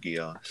 is Code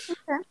Geass.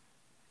 Okay.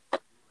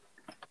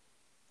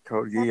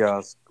 Code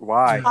Geass.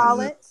 Why?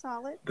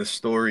 Solid. The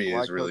story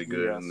Why is really Code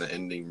good, Geass? and the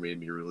ending made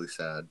me really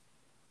sad.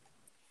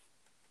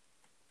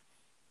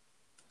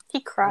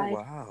 He cried. Oh,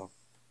 wow.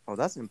 Oh,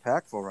 that's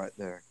impactful right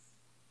there.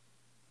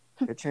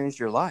 It changed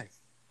your life.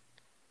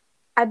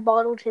 I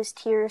bottled his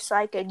tears so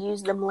I could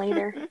use them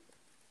later.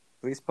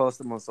 Please post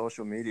them on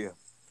social media.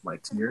 My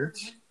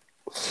tears?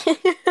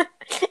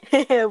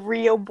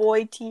 Real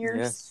boy tears.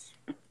 Yes.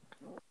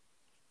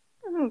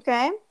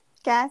 Okay.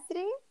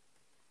 Cassidy?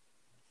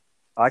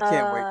 I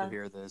can't wait to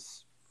hear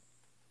this.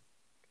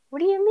 What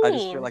do you mean? I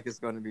just feel like it's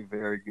going to be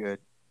very good.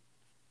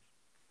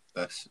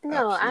 That's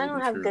no, I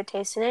don't absolutely have true. good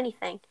taste in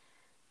anything.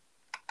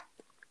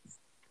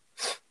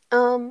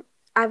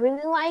 I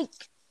really like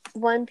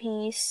One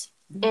Piece,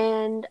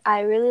 and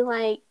I really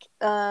like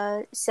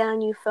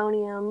Sound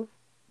Euphonium.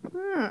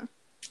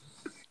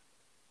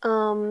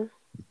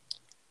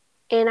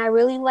 And I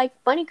really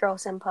like Bunny Girl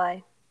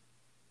Senpai.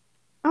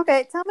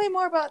 Okay, tell me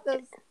more about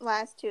those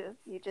last two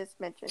you just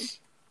mentioned.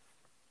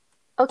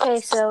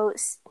 Okay, so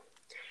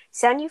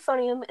Sound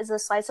Euphonium is a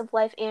slice of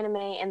life anime,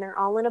 and they're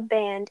all in a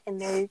band, and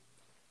they're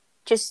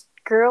just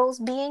girls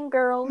being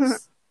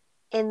girls,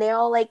 and they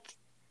all like,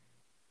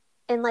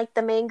 and like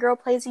the main girl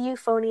plays a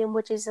euphonium,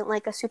 which isn't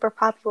like a super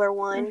popular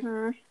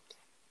one,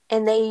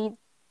 and they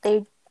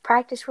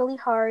practice really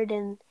hard,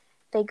 and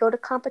they go to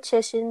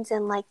competitions,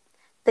 and like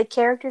the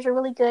characters are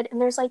really good,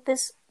 and there's like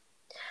this.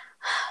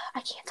 I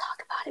can't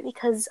talk about it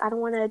because I don't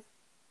want to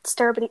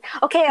stir up any.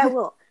 Okay, I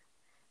will.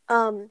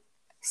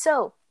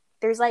 So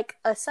there's like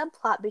a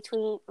subplot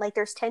between, like,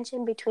 there's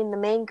tension between the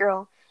main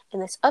girl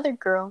and this other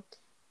girl,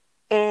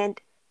 and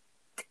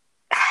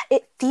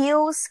it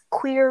feels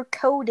queer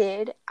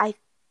coded. I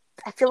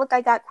feel like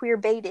I got queer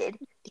baited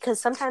because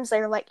sometimes they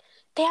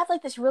have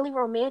like this really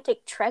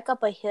romantic trek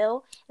up a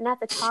hill, and at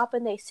the top,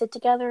 and they sit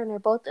together, and they're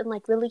both in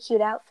like really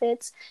cute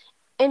outfits.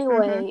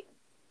 Anyway,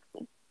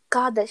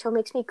 God, that show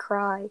makes me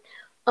cry.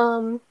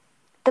 The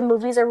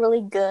movies are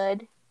really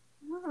good.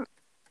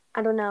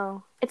 I don't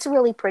know. It's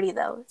really pretty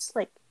though. It's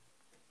like,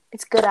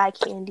 it's good eye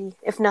candy.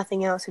 If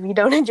nothing else, if you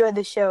don't enjoy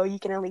the show, you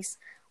can at least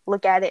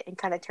look at it and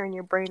kind of turn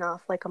your brain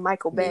off like a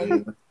Michael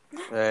Bay.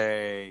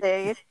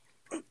 Hey.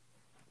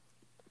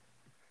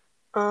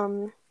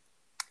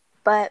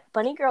 But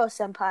Bunny Girl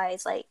Senpai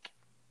is like,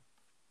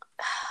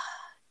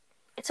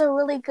 it's a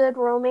really good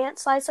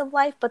romance slice of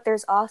life, but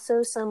there's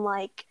also some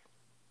like,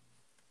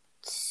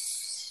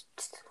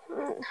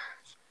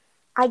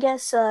 I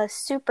guess,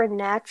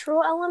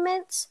 supernatural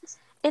elements.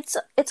 It's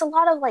a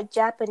lot of like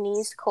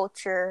Japanese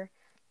culture,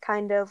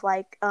 kind of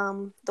like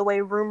the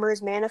way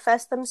rumors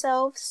manifest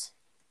themselves.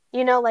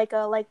 You know, like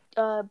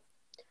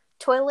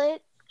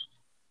Toilet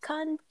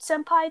Kun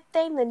Senpai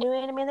thing, the new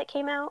anime that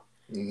came out.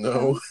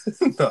 No,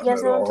 you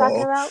guys know what I'm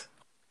talking about?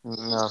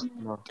 No.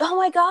 Oh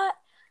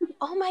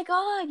my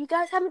god! You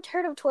guys haven't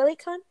heard of Toilet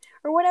Kun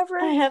or whatever?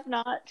 I have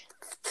not.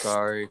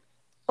 Sorry.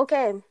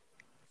 Okay.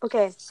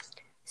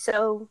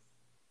 So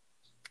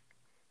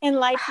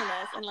Enlighten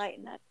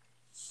us.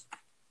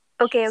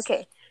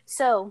 Okay.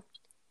 So,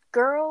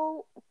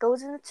 girl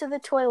goes into the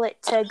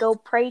toilet to go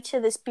pray to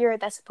the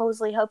spirit that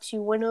supposedly helps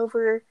you win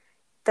over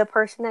the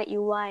person that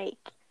you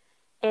like.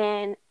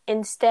 And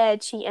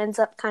instead, she ends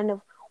up kind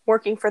of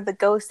working for the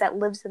ghost that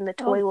lives in the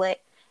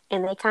toilet.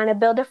 And they kind of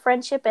build a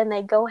friendship, and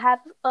they go have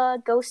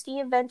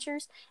ghosty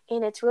adventures.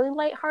 And it's really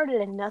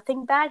lighthearted, and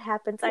nothing bad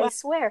happens, I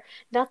swear.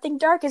 Nothing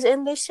dark is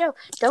in this show.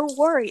 Don't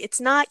worry,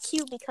 it's not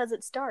cute because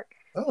it's dark.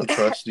 I don't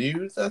trust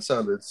you. That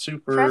sounded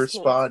super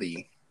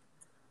spotty.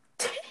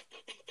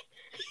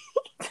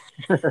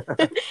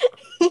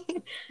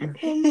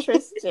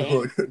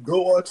 Interesting.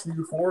 Go watch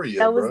Euphoria,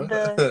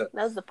 that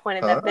was the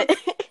point of that bit.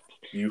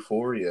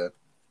 Euphoria.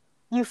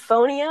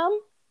 Euphonium?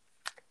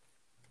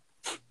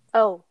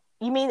 Oh,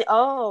 you mean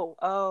Ooh,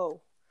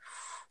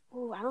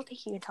 I don't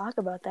think you can talk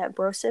about that,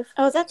 Brosif.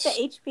 Oh, is that the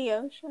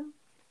HBO show?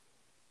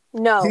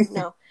 No.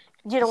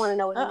 You don't want to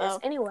know what it is.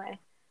 Anyway.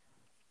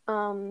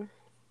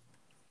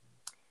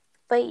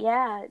 But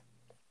yeah,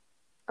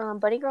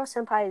 Bunny Girl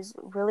Senpai is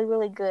really,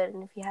 really good,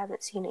 and if you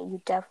haven't seen it,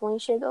 you definitely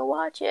should go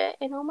watch it.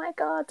 And oh my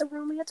god, the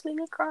romance made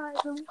me cry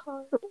really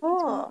hard. It's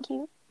really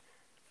cute.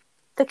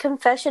 The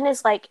confession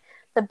is like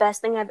the best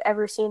thing I've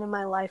ever seen in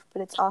my life,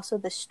 but it's also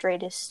the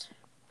straightest.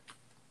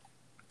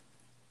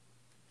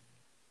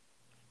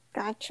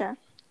 Gotcha.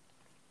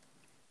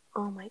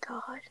 Oh my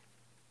god.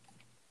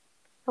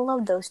 I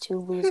love those two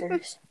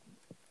losers.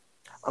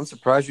 I'm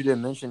surprised you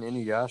didn't mention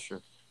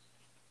Inuyasha.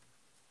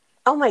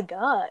 Oh my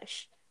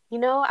gosh. You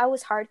know, I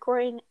was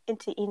hardcore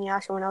into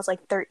Inuyasha when I was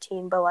like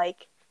 13, but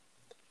like,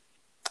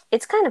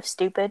 it's kind of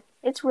stupid.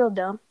 It's real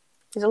dumb.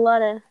 There's a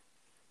lot of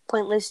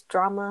pointless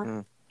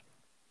drama.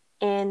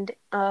 And,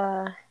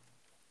 but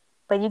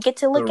you get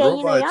to look at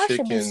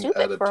Inuyasha be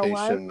stupid for a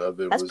while. Of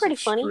it That's was pretty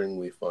funny.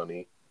 Extremely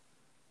funny.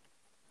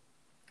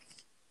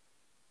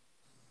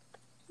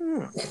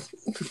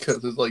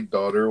 Because his like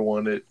daughter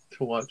wanted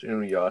to watch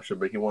Inuyasha,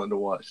 but he wanted to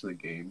watch the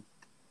game.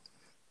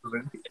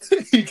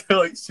 He got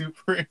like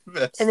super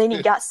invested, and then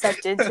he got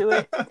sucked into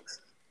it.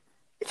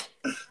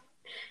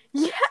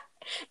 Yeah,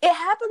 it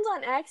happens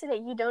on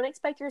accident. You don't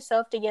expect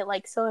yourself to get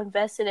like so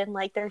invested in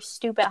like their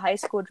stupid high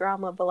school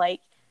drama, but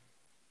like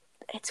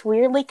it's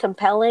weirdly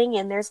compelling.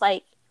 And there's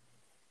like,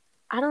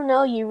 I don't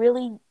know, you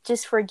really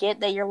just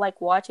forget that you're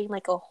like watching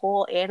like a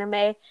whole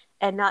anime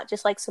and not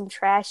just like some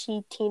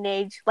trashy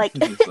teenage like.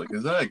 It's like,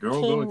 is that a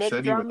girl going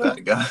steady with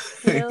that guy?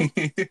 You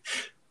know?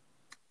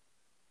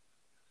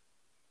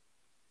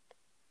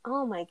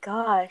 Oh my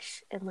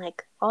gosh. And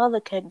like all the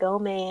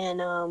Kagome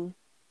and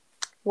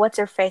what's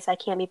her face? I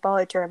can't be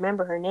bothered to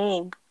remember her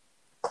name.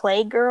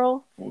 Clay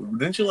Girl?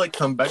 Didn't she like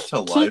come back to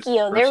life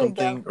Kikyo, or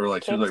something? Or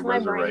like she was like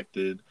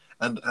resurrected.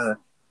 And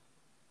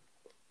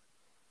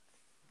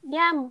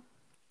yeah,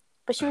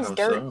 but she was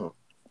dirt. So?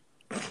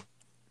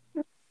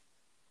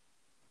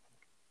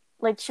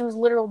 Like she was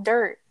literal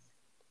dirt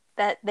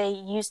that they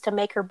used to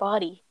make her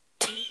body.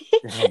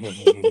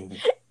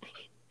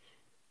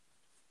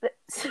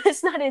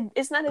 It's not a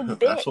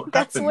bit.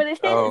 That's what it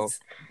Oh. is.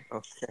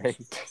 Okay.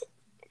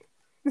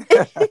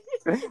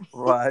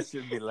 Well, I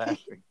should be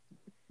laughing.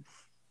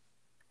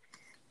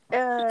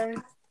 Yeah.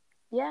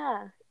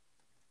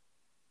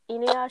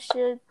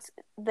 Inuyasha,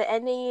 the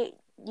ending,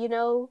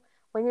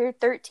 when you're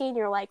 13,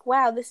 you're like,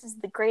 wow, this is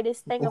the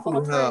greatest thing of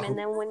all time. And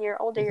then when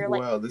you're older, you're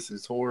like, wow, this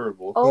is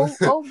horrible.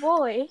 oh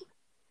boy.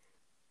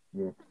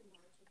 Yeah.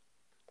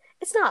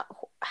 It's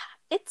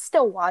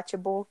still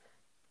watchable.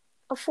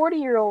 A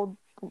 40-year-old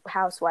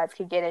housewife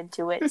could get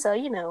into it, so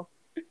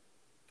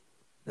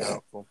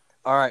Doubtful.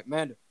 All right,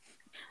 Amanda.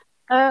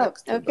 Oh,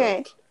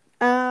 okay.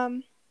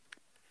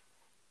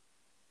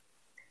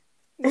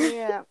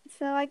 Yeah.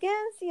 So I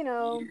guess,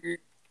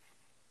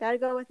 gotta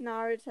go with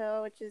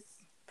Naruto, which is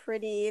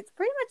it's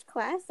pretty much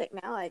classic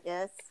now, I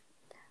guess.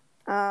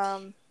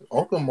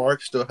 Uncle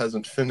Mark still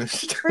hasn't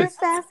finished. Fruit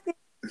Basket.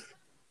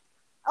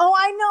 Oh,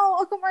 I know.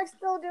 Uncle Mark's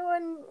still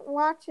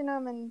watching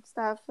them and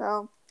stuff,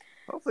 so.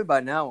 Hopefully by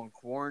now on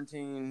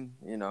quarantine,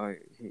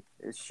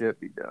 it should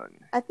be done.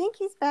 I think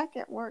he's back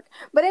at work.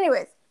 But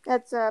anyways,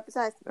 that's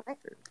besides the point.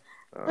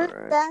 Fruit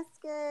Right.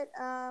 Basket,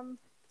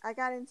 I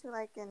got into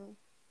like in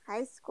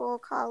high school,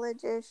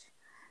 college-ish.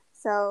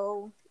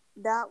 So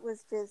that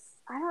was just,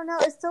 I don't know,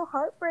 it's so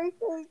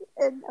heartbreaking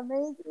and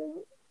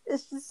amazing.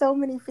 It's just so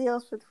many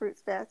feels with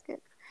Fruits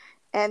Basket.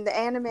 And the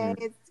anime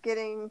is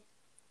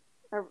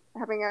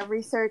having a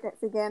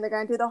resurgence again. They're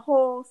going to do the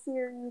whole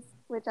series,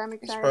 which I'm I'm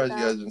excited surprised about.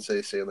 you guys didn't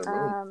say Sailor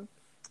Moon.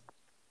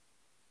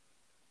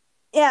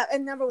 Yeah,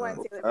 and number one,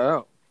 Sailor Moon.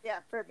 Oh. Yeah,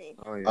 for me.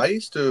 Oh, yeah. I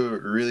used to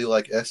really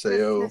like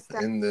SAO,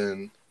 and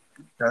then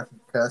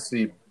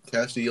Cassidy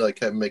like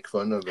kept making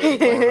fun of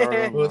it.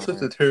 Like, well, it's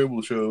such a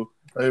terrible show.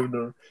 I don't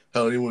know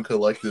how anyone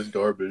could like this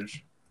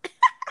garbage.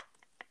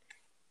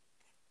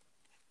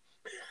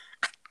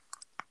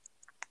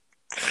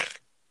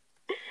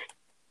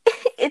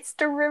 It's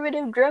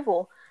derivative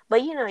drivel.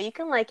 But you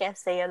can like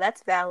SAO.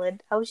 That's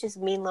valid. I was just a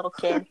mean little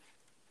kid.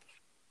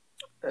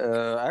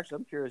 Actually,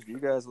 I'm curious. Do you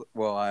guys?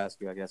 Well, I ask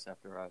you, I guess,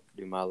 after I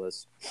do my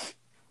list.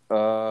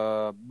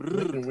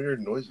 Making weird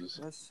noises.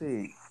 Let's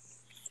see.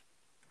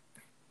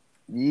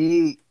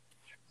 Yeet.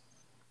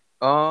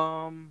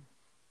 For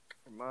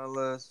my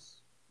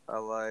list, I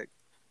like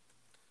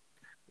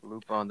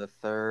Lupin the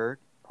Third,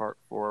 Part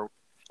 4.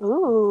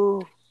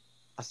 Ooh.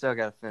 I still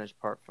gotta finish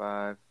Part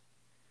 5.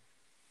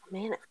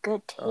 Man of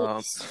good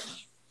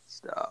taste.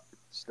 Stop.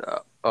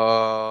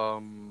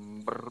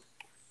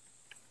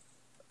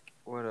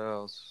 What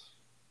else?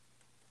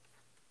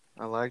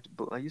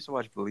 I used to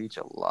watch Bleach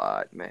a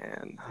lot,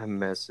 man. I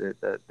miss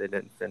it that they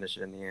didn't finish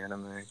it in the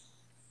anime.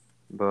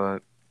 But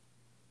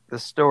the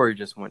story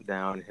just went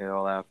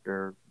downhill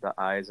after the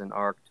Aizen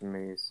arc to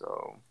me,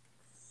 so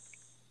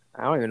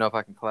I don't even know if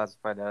I can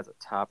classify that as a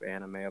top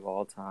anime of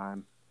all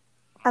time.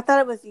 I thought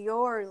it was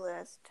your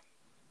list.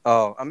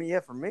 Oh, I mean,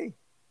 yeah, for me.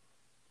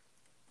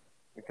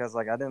 Because,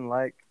 I didn't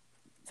like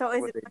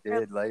what they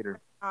did later.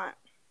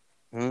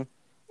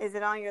 Is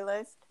it on your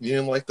list? You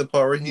didn't like the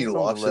part where he It's on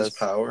lost the his list.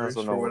 powers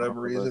That's for on the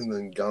whatever list. reason,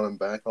 then got him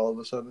back all of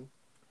a sudden?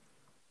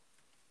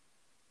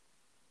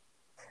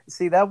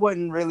 See, that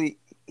wasn't really...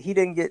 He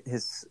didn't get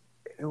his...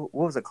 What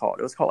was it called?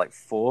 It was called,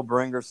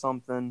 Fullbring or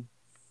something.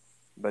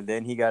 But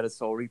then he got his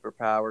Soul Reaper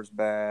powers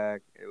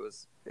back.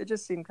 It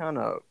just seemed kind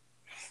of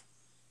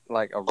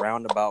like a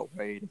roundabout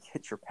way to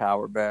get your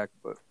power back,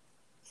 but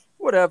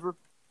whatever.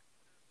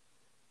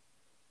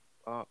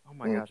 Oh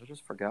my gosh, I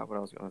just forgot what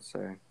I was going to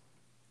say.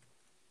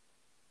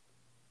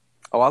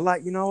 Oh,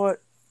 you know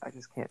what? I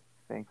just can't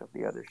think of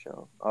the other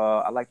show.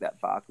 I like that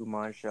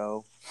Bakuman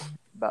show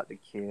about the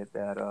kid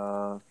that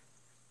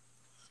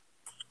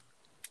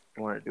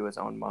wanted to do his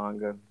own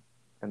manga,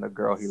 and the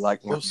girl he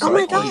liked. Well, Oh my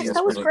Psyche gosh, is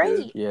that was pretty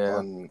great. good.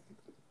 Yeah.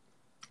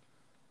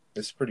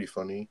 It's pretty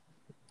funny.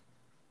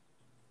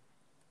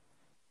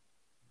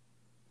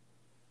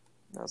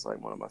 That's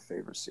one of my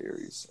favorite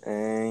series.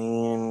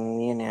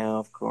 And,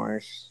 of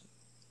course,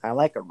 I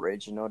like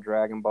original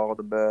Dragon Ball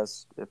the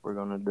best if we're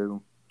going to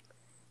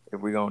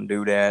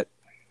do that,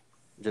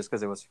 just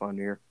because it was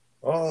funnier.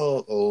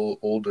 All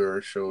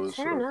older shows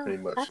Fair enough.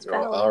 pretty much That's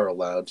valid. are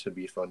allowed to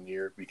be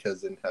funnier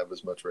because they didn't have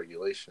as much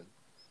regulation.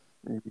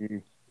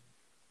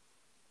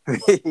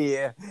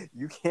 Yeah,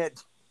 you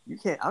can't. I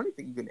don't even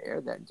think you can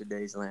air that in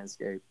today's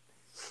landscape.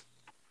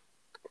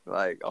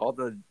 All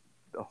the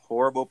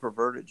horrible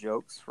perverted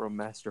jokes from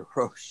Master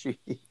Roshi.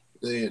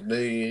 They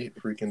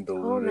freaking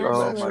diluted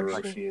Master Master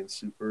Roshi. Roshi and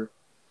Super.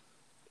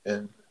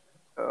 And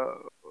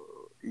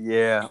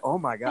yeah. Oh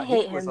my god. I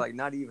hate He was him.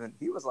 not even.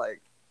 He was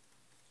like.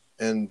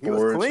 and He was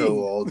Boruto, clean.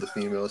 all the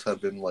females have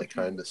been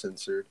kind of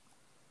censored.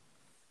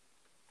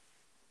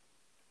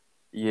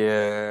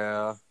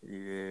 Yeah.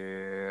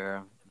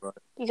 But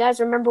You guys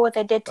remember what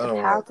they did I to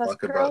don't want to Powerpuff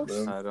talk about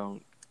Girls?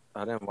 them.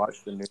 I didn't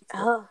watch the new.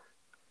 Oh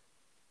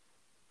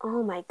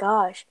my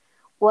gosh.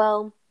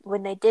 Well,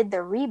 when they did the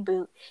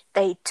reboot,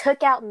 they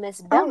took out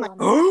Miss Oh my-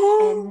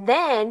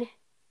 Bellum,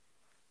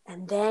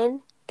 and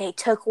then they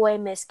took away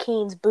Miss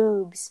Keen's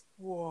boobs.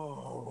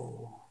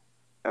 Whoa.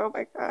 Oh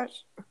my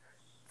gosh.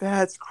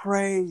 That's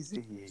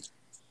crazy.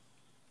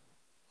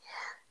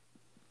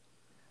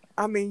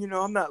 I mean,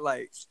 I'm not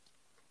like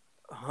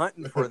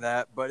hunting for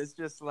that, but it's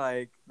just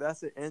like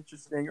that's an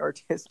interesting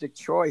artistic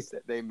choice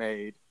that they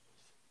made.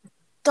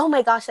 Oh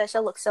my gosh, that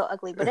show looks so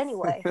ugly. But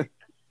anyway,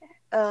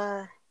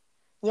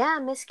 yeah,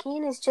 Miss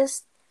Keen is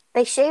just,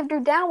 they shaved her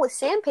down with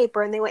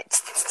sandpaper and they went,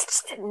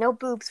 no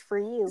boobs for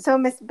you. So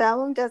Miss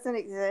Bellum doesn't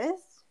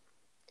exist?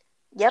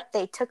 Yep,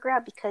 they took her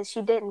out because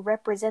she didn't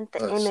represent the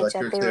image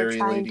that they were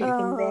trying to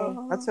convey.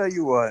 I'll tell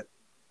you what,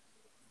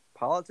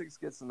 politics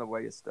gets in the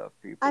way of stuff,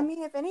 people. I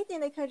mean, if anything,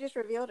 they could have just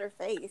revealed her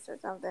face or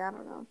something. I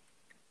don't know.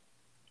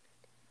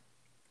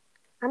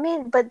 I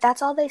mean, but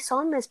that's all they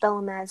saw Miss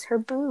Bellum as, her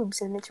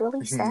boobs, and it's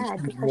really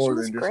sad because she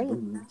was great.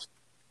 Boobs.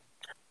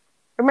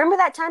 Remember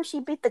that time she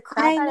beat the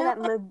crap out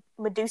of that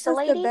Medusa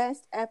lady? That's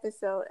the best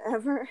episode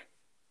ever.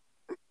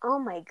 Oh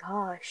my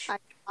gosh.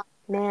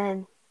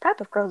 Man,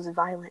 Powerpuff Girls is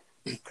violent.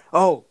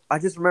 Oh, I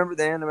just remembered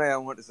the anime I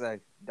want to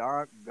say.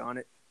 Doggone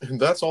it.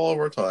 That's all of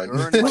our time.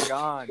 Gurren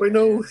Lagann. Wait,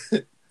 no.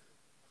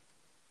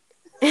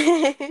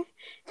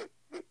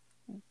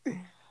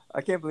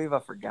 I can't believe I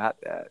forgot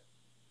that.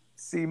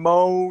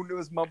 Simone, it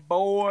was my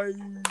boy.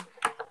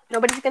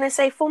 Nobody's gonna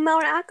say Full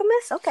Metal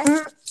Alchemist? Okay.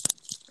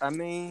 I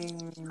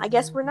mean, I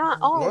guess we're not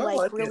all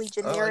really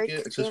generic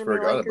anime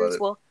likers.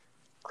 Well,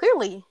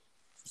 clearly.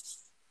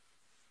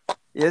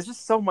 Yeah, it's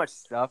just so much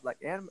stuff. Like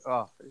anime.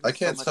 Oh, I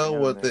can't tell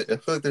what I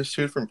feel like there's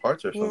two different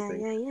parts or something.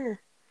 Yeah.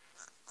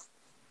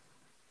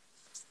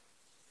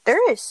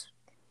 There is.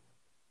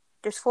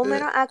 There's Full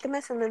Metal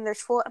Alchemist, and then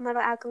there's Full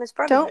Metal Alchemist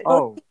Brotherhood.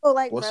 Don't people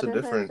like what's the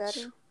difference?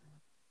 Better?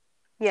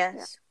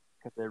 Yes.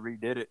 Because they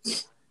redid it.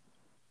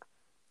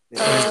 They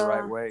did it the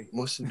right way.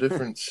 What's the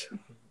difference?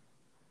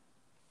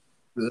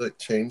 Do they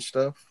change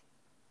stuff?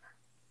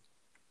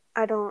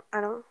 I don't.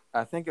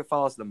 I think it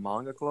follows the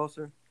manga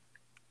closer.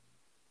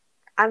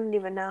 I don't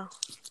even know.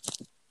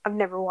 I've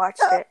never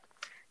watched it,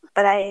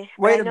 but I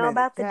know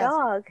about the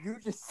dog. You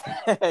just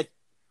said.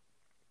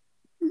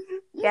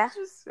 You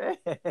just said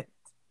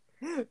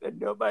that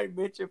nobody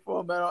mentioned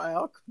Full Metal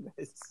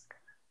Alchemist.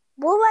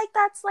 Well,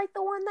 that's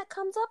the one that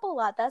comes up a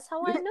lot. That's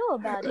how I know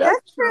about it.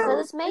 That's true.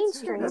 Because it's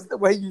mainstream. That's the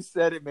way you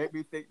said it made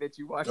me think that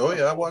you watched. Oh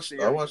yeah, I watched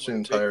the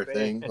entire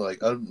thing. Like,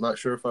 I'm not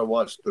sure if I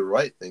watched the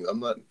right thing. I'm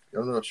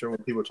not sure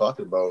what people are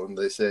talking about when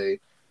they say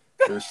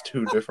there's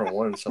two different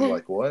ones. I'm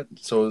like, what?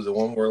 So is the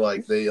one where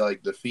like they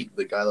like defeat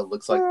the guy that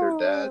looks like their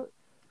dad?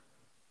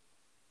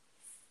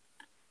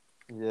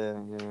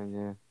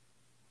 Yeah.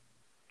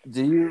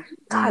 Do you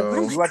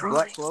watch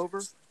Black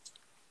Clover?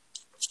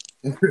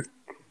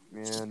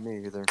 Yeah,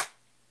 me either.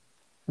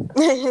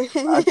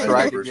 I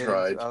never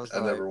tried. I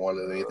never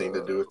wanted anything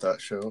to do with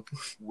that show.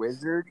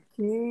 Wizard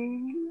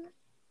King?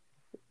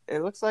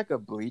 It looks like a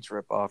Bleach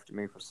ripoff to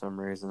me for some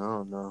reason. I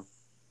don't know.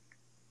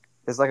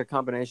 It's like a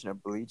combination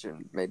of Bleach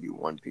and maybe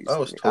One Piece. I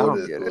was told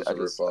it was a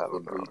ripoff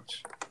of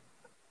Bleach.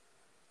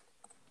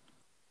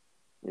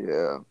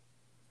 Yeah.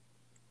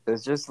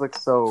 It just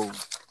looks so...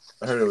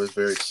 I heard it was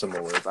very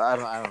similar. But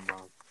I don't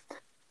know.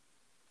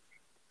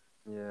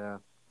 Yeah.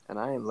 And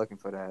I ain't looking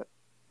for that.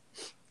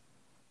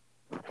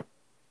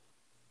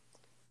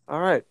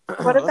 All right.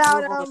 What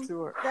about that?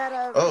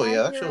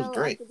 That show's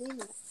great.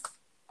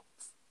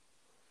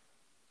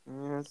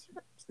 Yeah,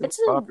 it's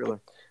popular.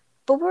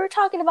 But we were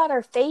talking about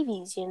our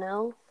favies,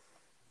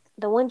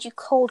 the ones you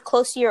hold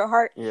close to your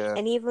heart. Yeah.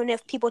 And even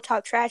if people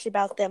talk trash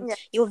about them,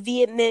 you'll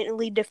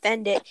vehemently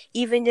defend it,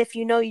 even if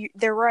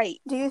they're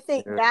right. Do you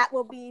think that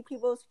will be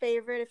people's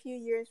favorite a few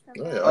years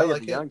from now? Yeah, I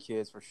like young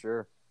kids for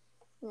sure.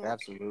 Yeah.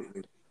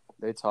 Absolutely.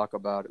 They talk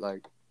about it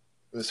like.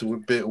 It's a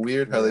bit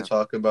weird how they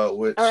talk about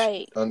which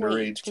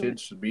underage kids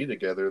should be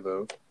together,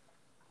 though.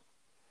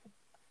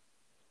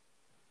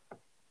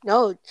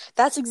 No,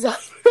 that's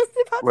exactly.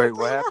 Wait,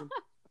 what happened?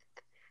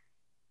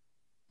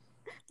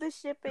 The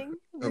shipping.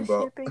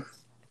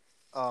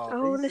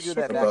 Oh, the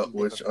shipping. About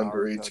which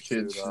underage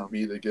kids should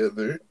be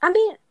together. I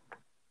mean,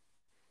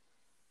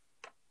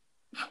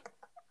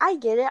 I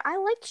get it. I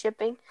like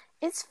shipping.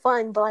 It's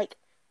fun, but like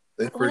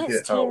they forget when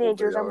it's how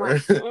teenagers, old I'm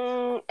like,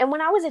 And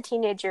when I was a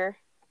teenager,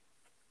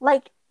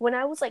 like when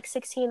I was like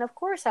 16, of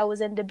course I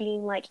was into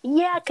being like,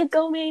 yeah,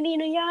 Kagome and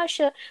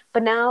Inuyasha.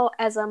 But now,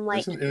 as I'm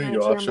like, isn't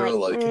 19, I'm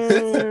like,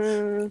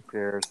 Who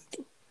cares?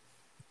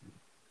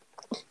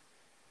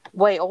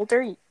 Way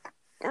older.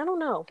 I don't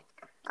know.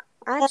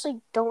 I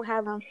actually don't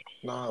have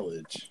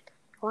knowledge.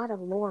 A lot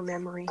of lore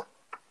memory.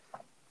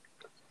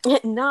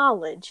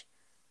 Knowledge.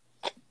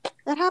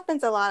 That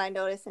happens a lot. I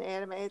notice in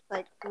anime. It's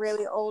like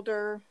really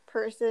older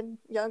person,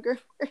 younger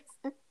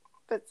person,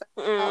 but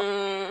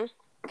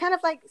kind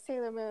of like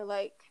Sailor Moon.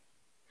 Like,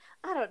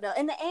 I don't know.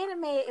 In the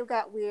anime, it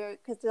got weird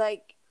because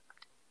like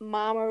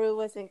Mamoru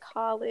was in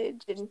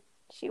college and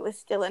she was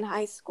still in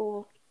high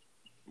school.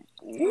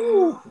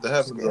 That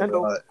happens a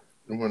lot.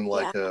 When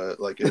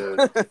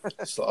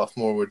a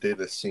sophomore would date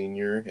a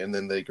senior and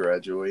then they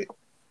graduate.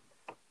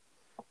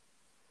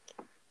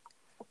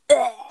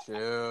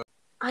 Chill.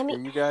 I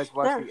mean, Do you guys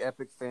watch no. the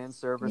epic fan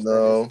service that is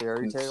No,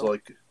 Fairy it's Tail?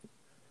 like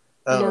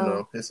I don't No.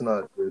 know. It's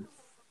not good.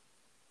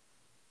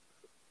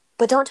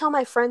 But don't tell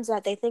my friends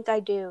that. They think I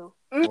do.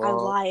 I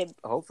Well, lie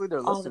hopefully they're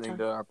all the listening time.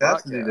 to our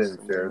Cassidy podcast. didn't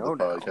And they share know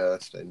the now.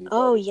 podcast to anybody.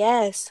 Oh,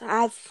 yes.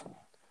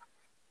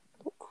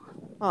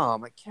 Oh,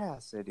 my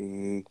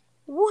Cassidy.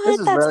 What? This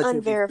is That's Relatively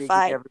unverified.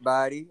 Speaking,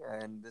 everybody,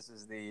 and this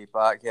is the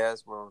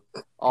podcast where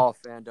all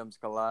fandoms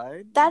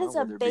collide. That you is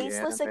know, a whether it be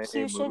baseless anime,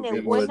 accusation. movie.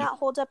 It would not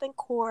hold up in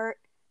court.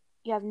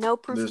 You have no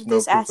proof There's of no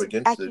this proof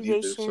against it either,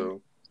 accusation.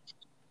 so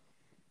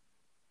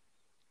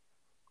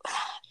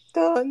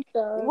Dun,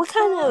 dun, What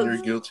kind of-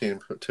 you're guilty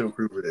until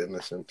proven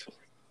innocent.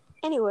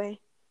 Anyway,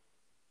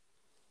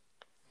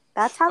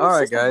 that's how the All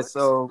right, system guys. works.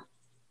 So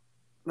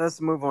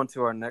let's move on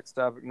to our next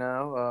topic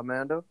now,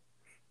 Amanda.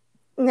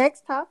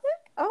 Next topic?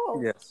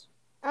 Oh. Yes.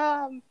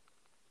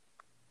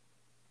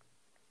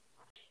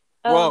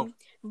 Whoa.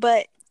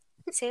 But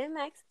Sam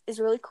Max is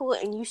really cool,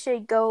 and you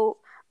should go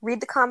read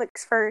the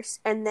comics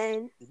first, and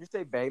then Did you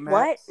say Baymax?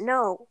 what?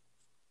 No,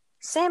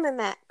 Sam and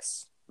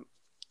Max.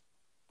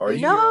 Are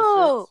you?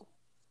 No,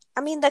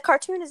 I mean the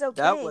cartoon is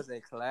okay. That was a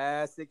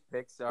classic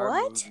Pixar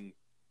What? movie.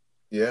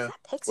 Yeah.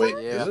 Pixar?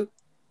 Wait, Yeah. is it?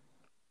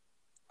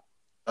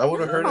 I would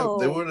have heard it.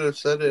 They No. would have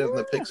said it in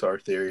the Yeah.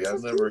 Pixar theory.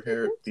 I've never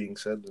heard it being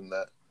said in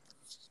that.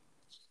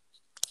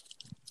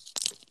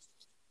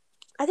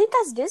 I think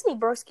that's Disney,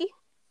 broski.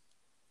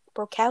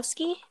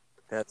 Brokowski.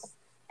 That's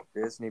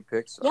Disney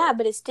Pixar. Yeah,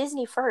 but it's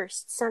Disney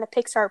first. It's not a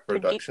Pixar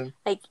Production?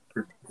 like-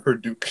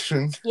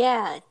 Production?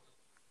 Yeah.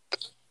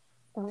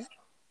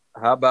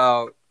 How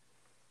about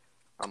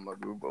I'm gonna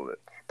Google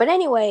it. But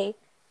anyway,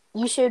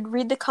 you should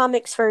read the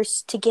comics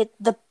first to get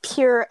the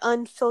pure,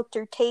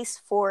 unfiltered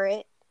taste for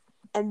it.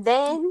 And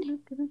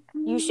then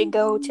you should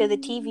go to the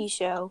TV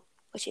show,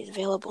 which is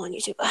available on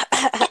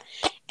YouTube.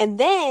 And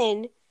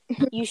then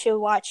you should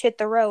watch Hit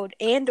the Road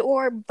and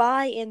or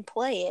buy and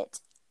play it.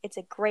 It's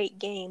a great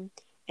game.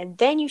 And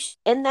then you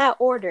in that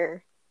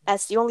order.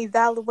 That's the only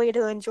valid way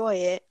to enjoy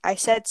it. I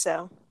said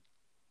so.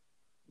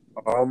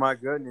 Oh my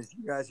goodness,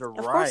 you guys are Of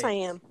right. course I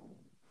am.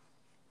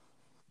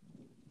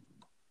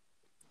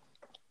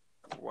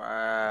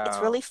 Wow. It's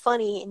really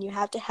funny, and you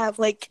have to have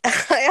like a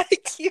high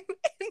IQ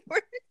in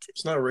order to.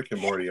 It's not Rick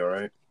and Morty, all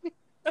right?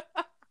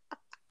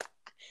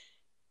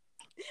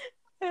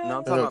 No, I'm I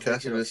talking know about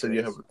Cassidy video said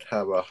you games. have to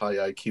have a high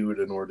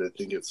IQ in order to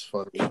think it's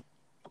funny.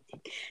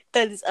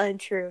 That is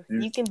untrue.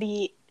 You- You can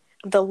be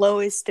the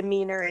lowest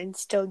demeanor and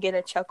still get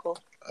a chuckle.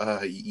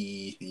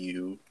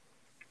 You.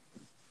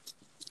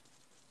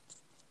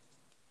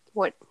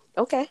 What?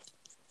 Okay.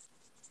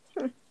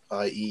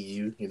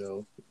 IEU, you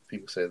know,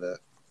 people say that.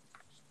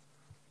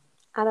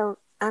 I don't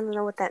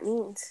know what that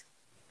means.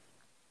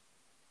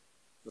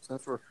 But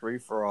since we're free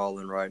for all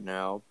in right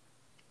now,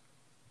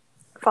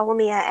 Follow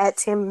me at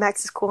Sam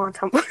Max is cool on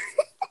Tumblr.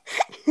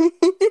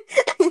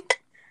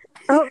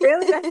 Oh,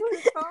 really? That's what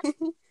it's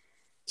called?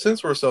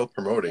 Since we're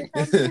self-promoting.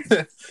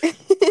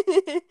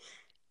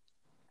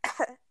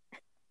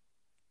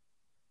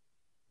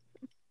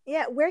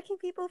 Yeah, where can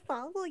people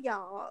follow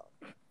y'all?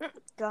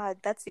 God,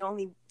 that's the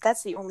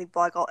only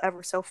blog I'll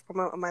ever self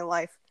promote in my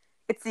life.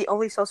 It's the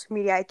only social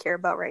media I care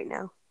about right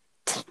now.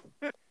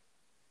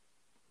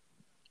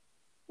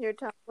 Your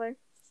Tumblr?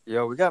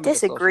 yo, we gotta make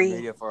Disagree. a social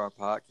media for our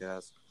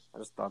podcast. I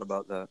just thought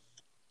about that.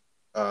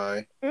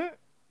 Aye.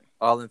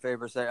 All in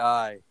favor, say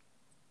aye.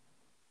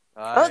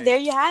 Aye. Oh, there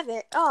you have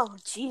it. Oh,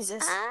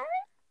 Jesus.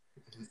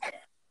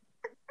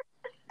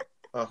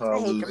 I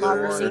hate Loser.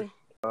 democracy.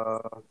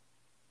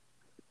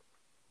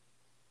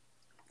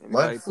 Anybody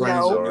My playing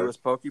friends the are-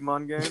 newest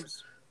Pokemon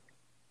games?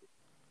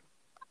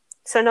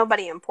 So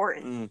nobody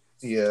important.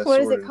 Yeah,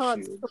 What is Sword it and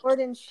called? Shield. Sword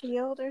and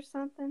Shield or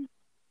something?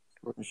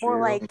 More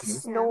like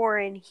Mhm. snore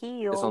and It's on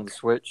heal. the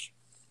Switch.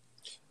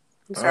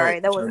 I'm sorry,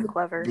 Alright, that time wasn't to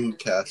clever. Boot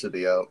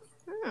Cassidy out.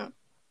 Hmm.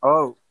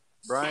 Oh,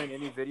 Brian,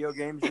 any video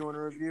games you want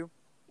to review?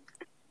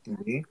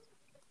 Me?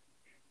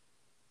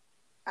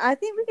 I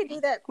think we could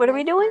do that. What are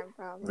we next doing? time,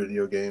 probably.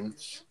 Video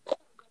games.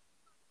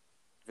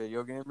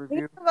 Video game We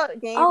review? can talk about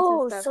games.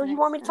 Oh, and stuff so you next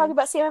want me to time. talk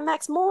about Sam and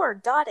Max more?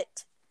 Got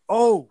it.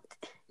 Oh,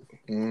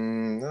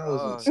 That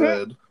wasn't Oh.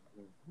 said.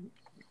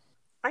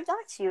 I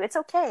got you. It's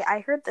okay. I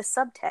heard the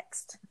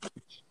subtext.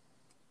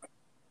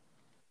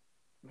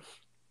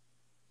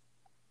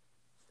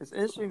 it's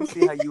interesting to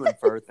see how you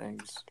infer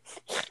things.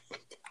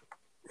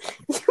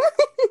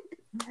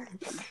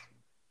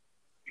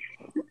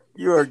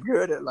 You are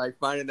good at like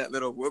finding that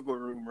little wiggle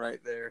room right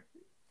there.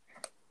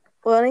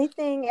 Well,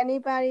 anything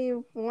anybody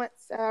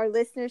wants our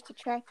listeners to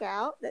check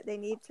out that they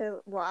need to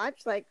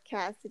watch, like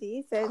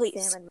Cassidy said,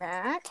 Please. Sam and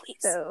Max. Please.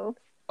 So,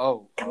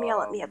 Oh, Come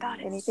yell at me about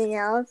it. anything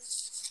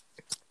else?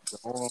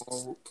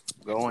 Go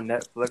on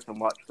Netflix and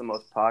watch the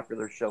most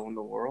popular show in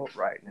the world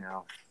right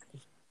now,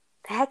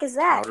 The heck is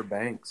that? Outer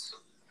Banks.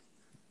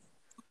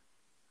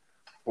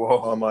 Whoa,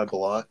 On my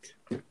block.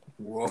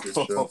 whoa. Good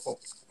show.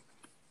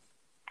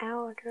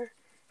 Outer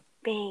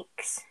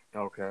Banks.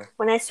 Okay.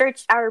 When I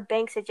search Outer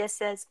Banks, it just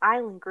says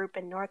Island Group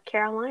in North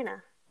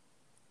Carolina.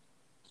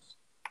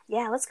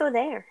 Yeah, let's go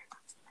there.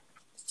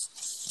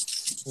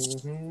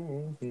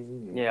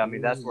 Yeah, I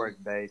mean that's where it's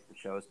based. The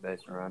show is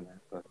based around that.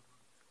 But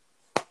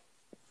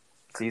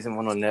season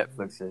 1 on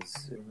Netflix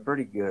is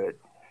pretty good,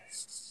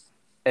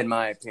 in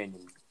my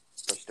opinion,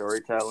 for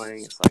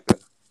storytelling.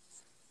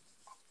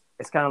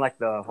 It's kind of like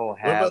the whole What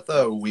have about that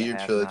versus the weird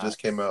have show that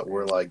just came nots out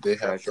where and like they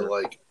have to treasure.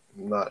 like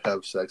not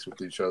have sex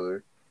with each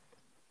other?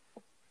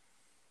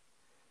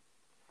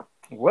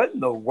 What in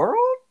the world?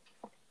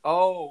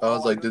 Oh, I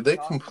was I like, know did what you're they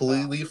talking about. I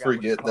completely forgot what it's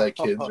forget that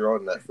kids called. are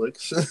on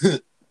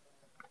Netflix?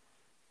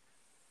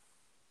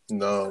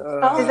 No.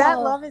 Is that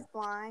Oh. Love Is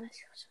Blind?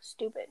 So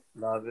stupid.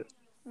 Love it.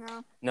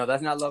 No. No,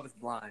 that's not Love Is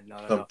Blind. No.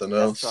 Something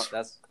That's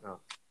else. no.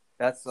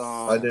 That's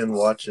I didn't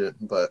watch it,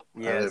 but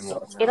I Yeah, didn't so,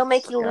 watch It'll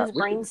make you yeah, lose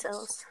brain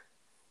cells.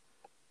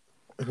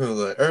 it.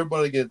 Like,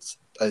 everybody gets,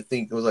 I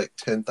think it was like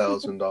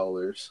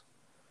 $10,000,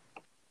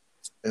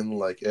 and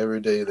like every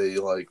day they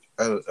like,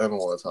 I don't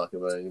want to talk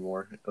about it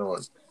anymore. I don't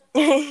want.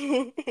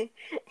 It's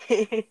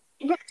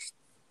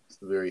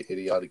a very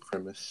idiotic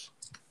premise.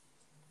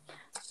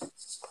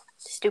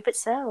 Stupid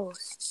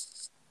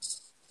cells.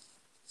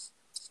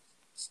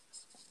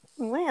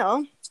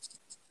 Well, if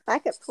I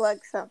could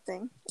plug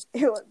something,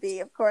 it would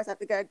be, of course, I have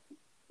to go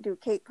do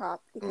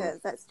K-pop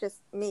because that's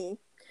just me.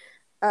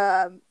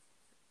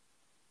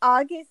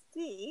 August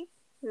D,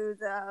 who's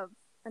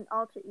an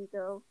alter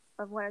ego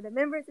of one of the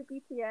members of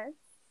BTS,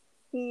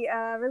 he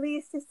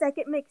released his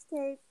second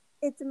mixtape.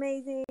 It's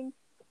amazing.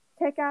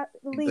 Check out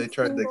the lead They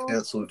tried to single.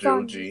 cancel It's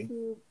on Joji.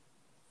 YouTube.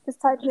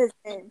 Just type his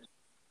name.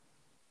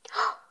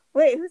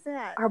 Wait, who's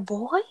that? Our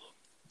boy?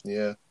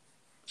 Yeah.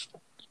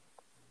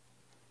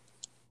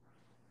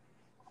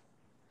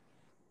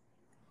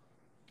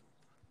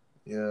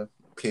 Yeah.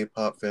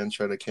 K-pop fans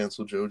try to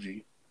cancel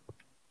Joji.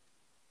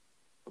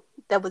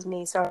 That was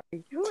me, sorry.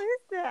 Who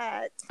is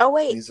that? Oh,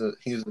 wait. He's a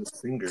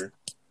singer.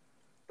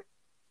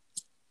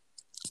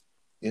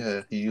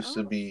 Yeah, he used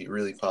to be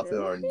really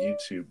popular on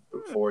YouTube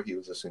before he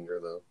was a singer,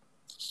 though.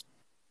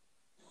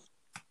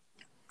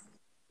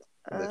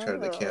 And they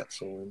tried to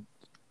cancel him.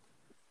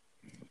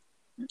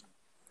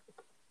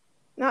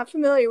 Not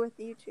familiar with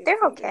YouTube. They're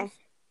singers.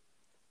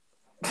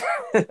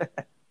 okay.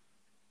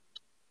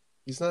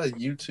 He's not a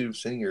YouTube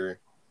singer.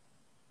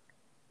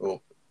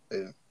 Well,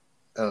 I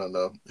don't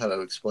know how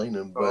to explain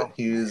him, but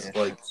he is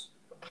like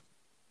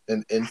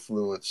an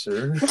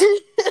influencer.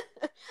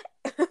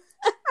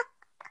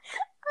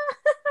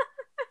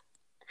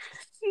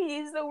 You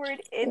use the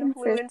word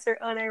influencer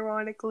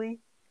unironically.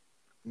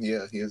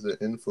 Yeah, he is an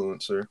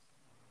influencer.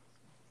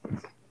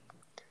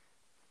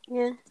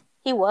 Yeah,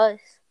 he was.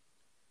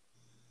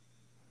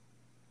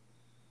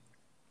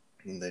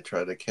 And they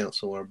tried to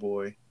cancel our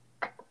boy.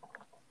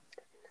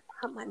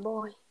 Not my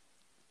boy.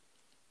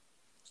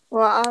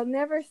 Well, I'll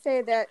never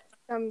say that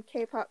some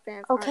K-pop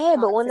fans Okay,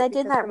 aren't but when they toxic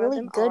did because that some of really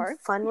them good are.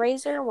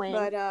 fundraiser when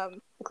But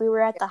we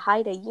were at the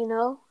height of,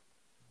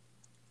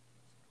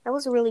 that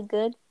was really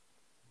good.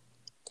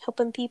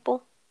 Helping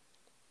people.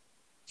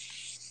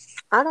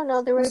 I don't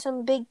know, there was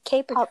some big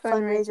K-pop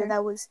fundraiser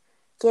that was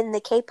getting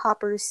the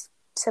K-poppers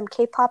some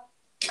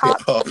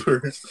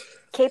K-poppers.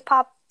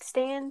 K-pop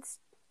stands.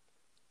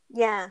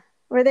 Yeah.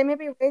 were they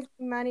maybe raising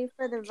money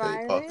for the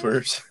virus?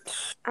 K-poppers.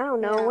 I don't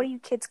know. Yeah. What do you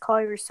kids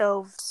call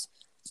yourselves?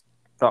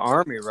 the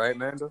army, right,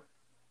 Manda?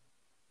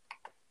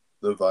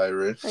 The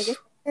virus. I guess it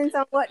depends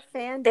on what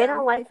fandom. They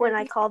don't like If when you're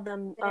I call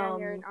them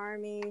you're an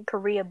army.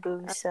 Korea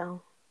boos,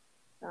 so.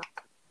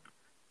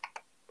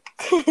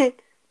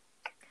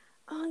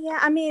 Oh yeah,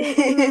 I mean,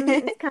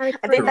 it's kind of.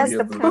 I think that's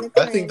the point.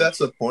 I think that's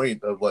the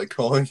point of like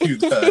calling you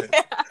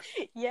that.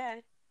 Yeah.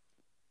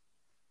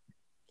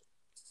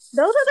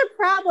 Those are the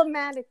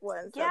problematic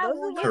ones. Yeah, those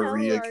well, are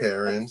Korea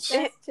Karens.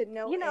 to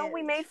no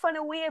we end. made fun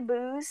of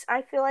weeaboos.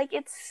 I feel like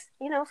it's,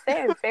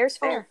 fair. Fair's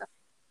fair.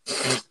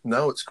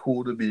 Now it's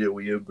cool to be a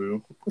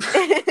weeaboo.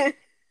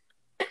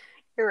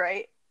 You're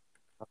right.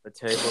 The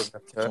tables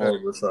have turned. All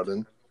of a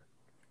sudden.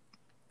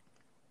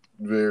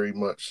 Very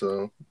much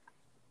so.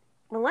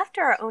 When left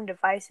to our own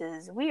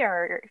devices, we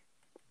are a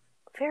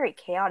very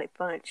chaotic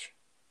bunch.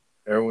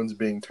 Everyone's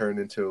being turned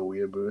into a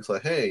weeaboo. It's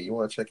like, hey, you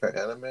want to check out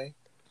anime?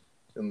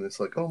 And it's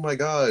like, oh my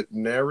god,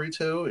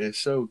 Naruto is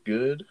so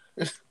good.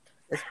 It's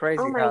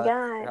crazy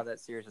how that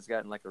series has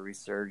gotten like a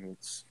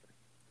resurgence.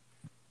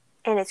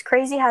 And it's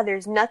crazy how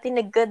there's nothing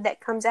good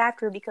that comes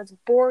after because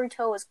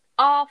Boruto is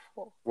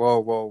awful.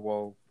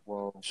 Whoa.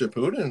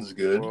 Shippuden's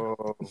good.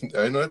 Whoa.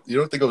 I know you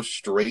don't have to go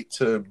straight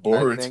to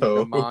Boruto. I think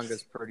the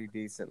manga's pretty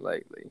decent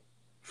lately.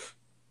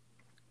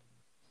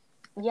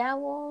 Yeah,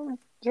 well,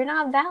 you're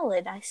not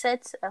valid. I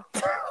said so.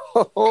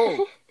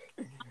 Oh,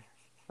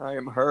 I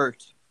am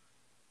hurt.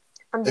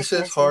 It's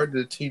just hard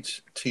to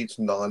teach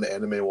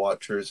non-anime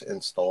watchers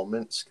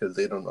installments because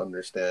they don't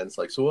understand. It's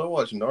like, so I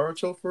watch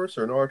Naruto first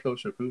or Naruto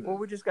Shippuden? Well,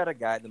 we just gotta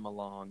guide them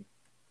along.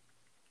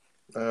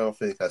 I don't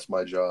think that's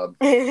my job.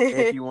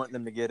 If you want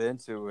them to get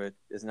into it,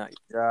 it's not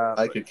your job.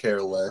 I could care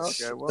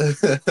less. Okay, well,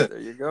 there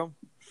you go.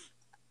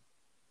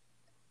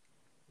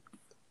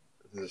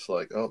 It's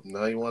like, oh,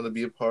 now you want to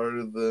be a part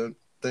of the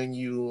thing,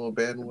 you little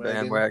bandwagon?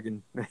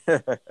 Bandwagon.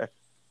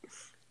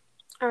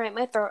 All right,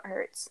 my throat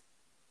hurts.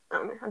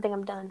 I think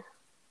I'm done.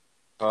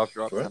 Cough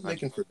drop What time.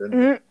 making for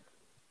dinner?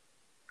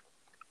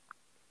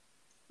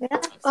 Yeah.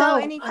 So Oh,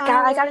 any I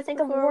final gotta words think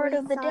of before word we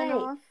of the sign day.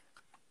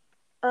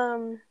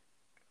 off?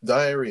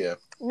 Diarrhea.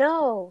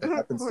 No. It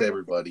happens to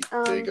everybody.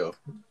 There you go.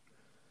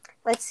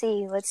 Let's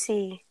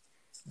see.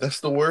 That's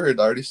the word.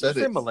 I already said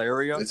Did you say it.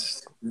 malaria?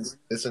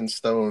 It's in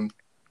stone.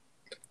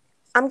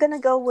 I'm gonna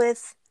go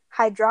with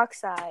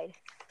hydroxide.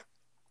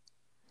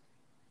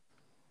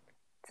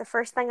 It's the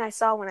first thing I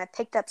saw when I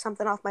picked up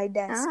something off my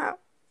desk. Oh,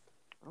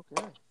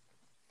 Okay.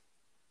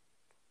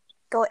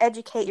 Go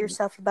educate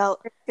yourself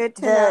about good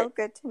to know.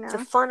 Good to the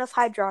know. fun of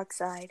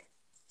hydroxide.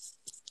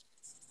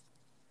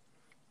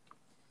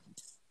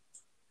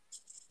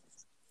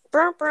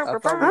 Burr, burr, I burr,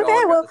 thought we burr. all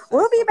Okay, got well, to say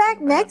we'll be something,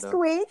 back next Amanda.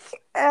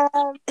 week.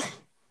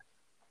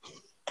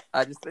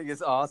 I just think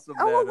it's awesome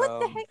Oh, well, that what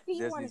the heck do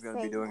you want Disney's to going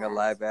to be say, doing a Matt?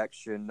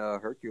 live-action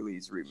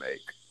Hercules remake.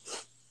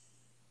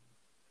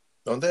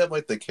 Don't they have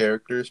like the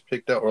characters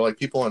picked out, or like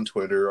people on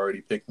Twitter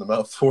already picked them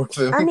out for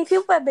them? I mean,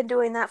 people have been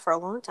doing that for a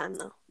long time,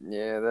 though.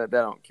 Yeah, that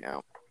don't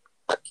count.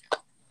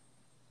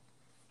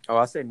 Oh,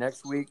 I say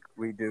next week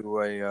we do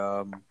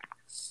a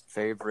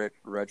favorite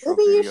retro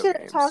Maybe you video should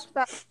have games. talked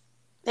about.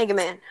 Mega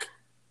Man.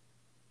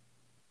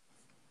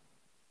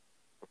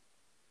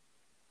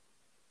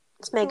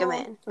 It's Mega Cool.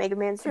 Man. Mega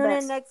Man's the Tune in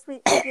best. next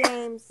week for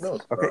games. No,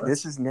 it's Okay, not.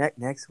 this is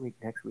next week.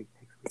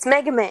 It's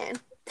Mega Man.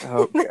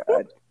 Oh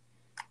God.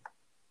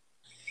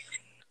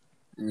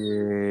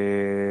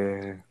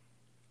 Yeah.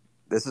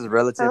 This is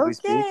relatively Okay.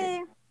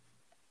 speaking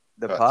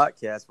the Cut.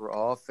 podcast where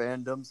all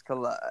fandoms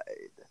collide.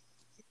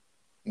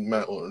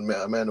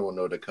 Amanda will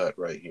know the cut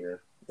right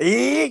here.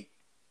 Eek!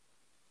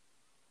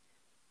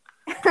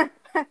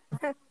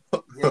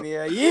 Give me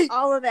a yeet.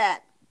 All of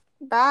that.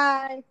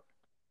 Bye.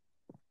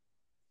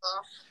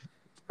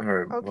 All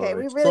right. Okay,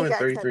 we it's really only got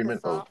to cut 33 this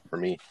minutes off. for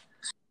me.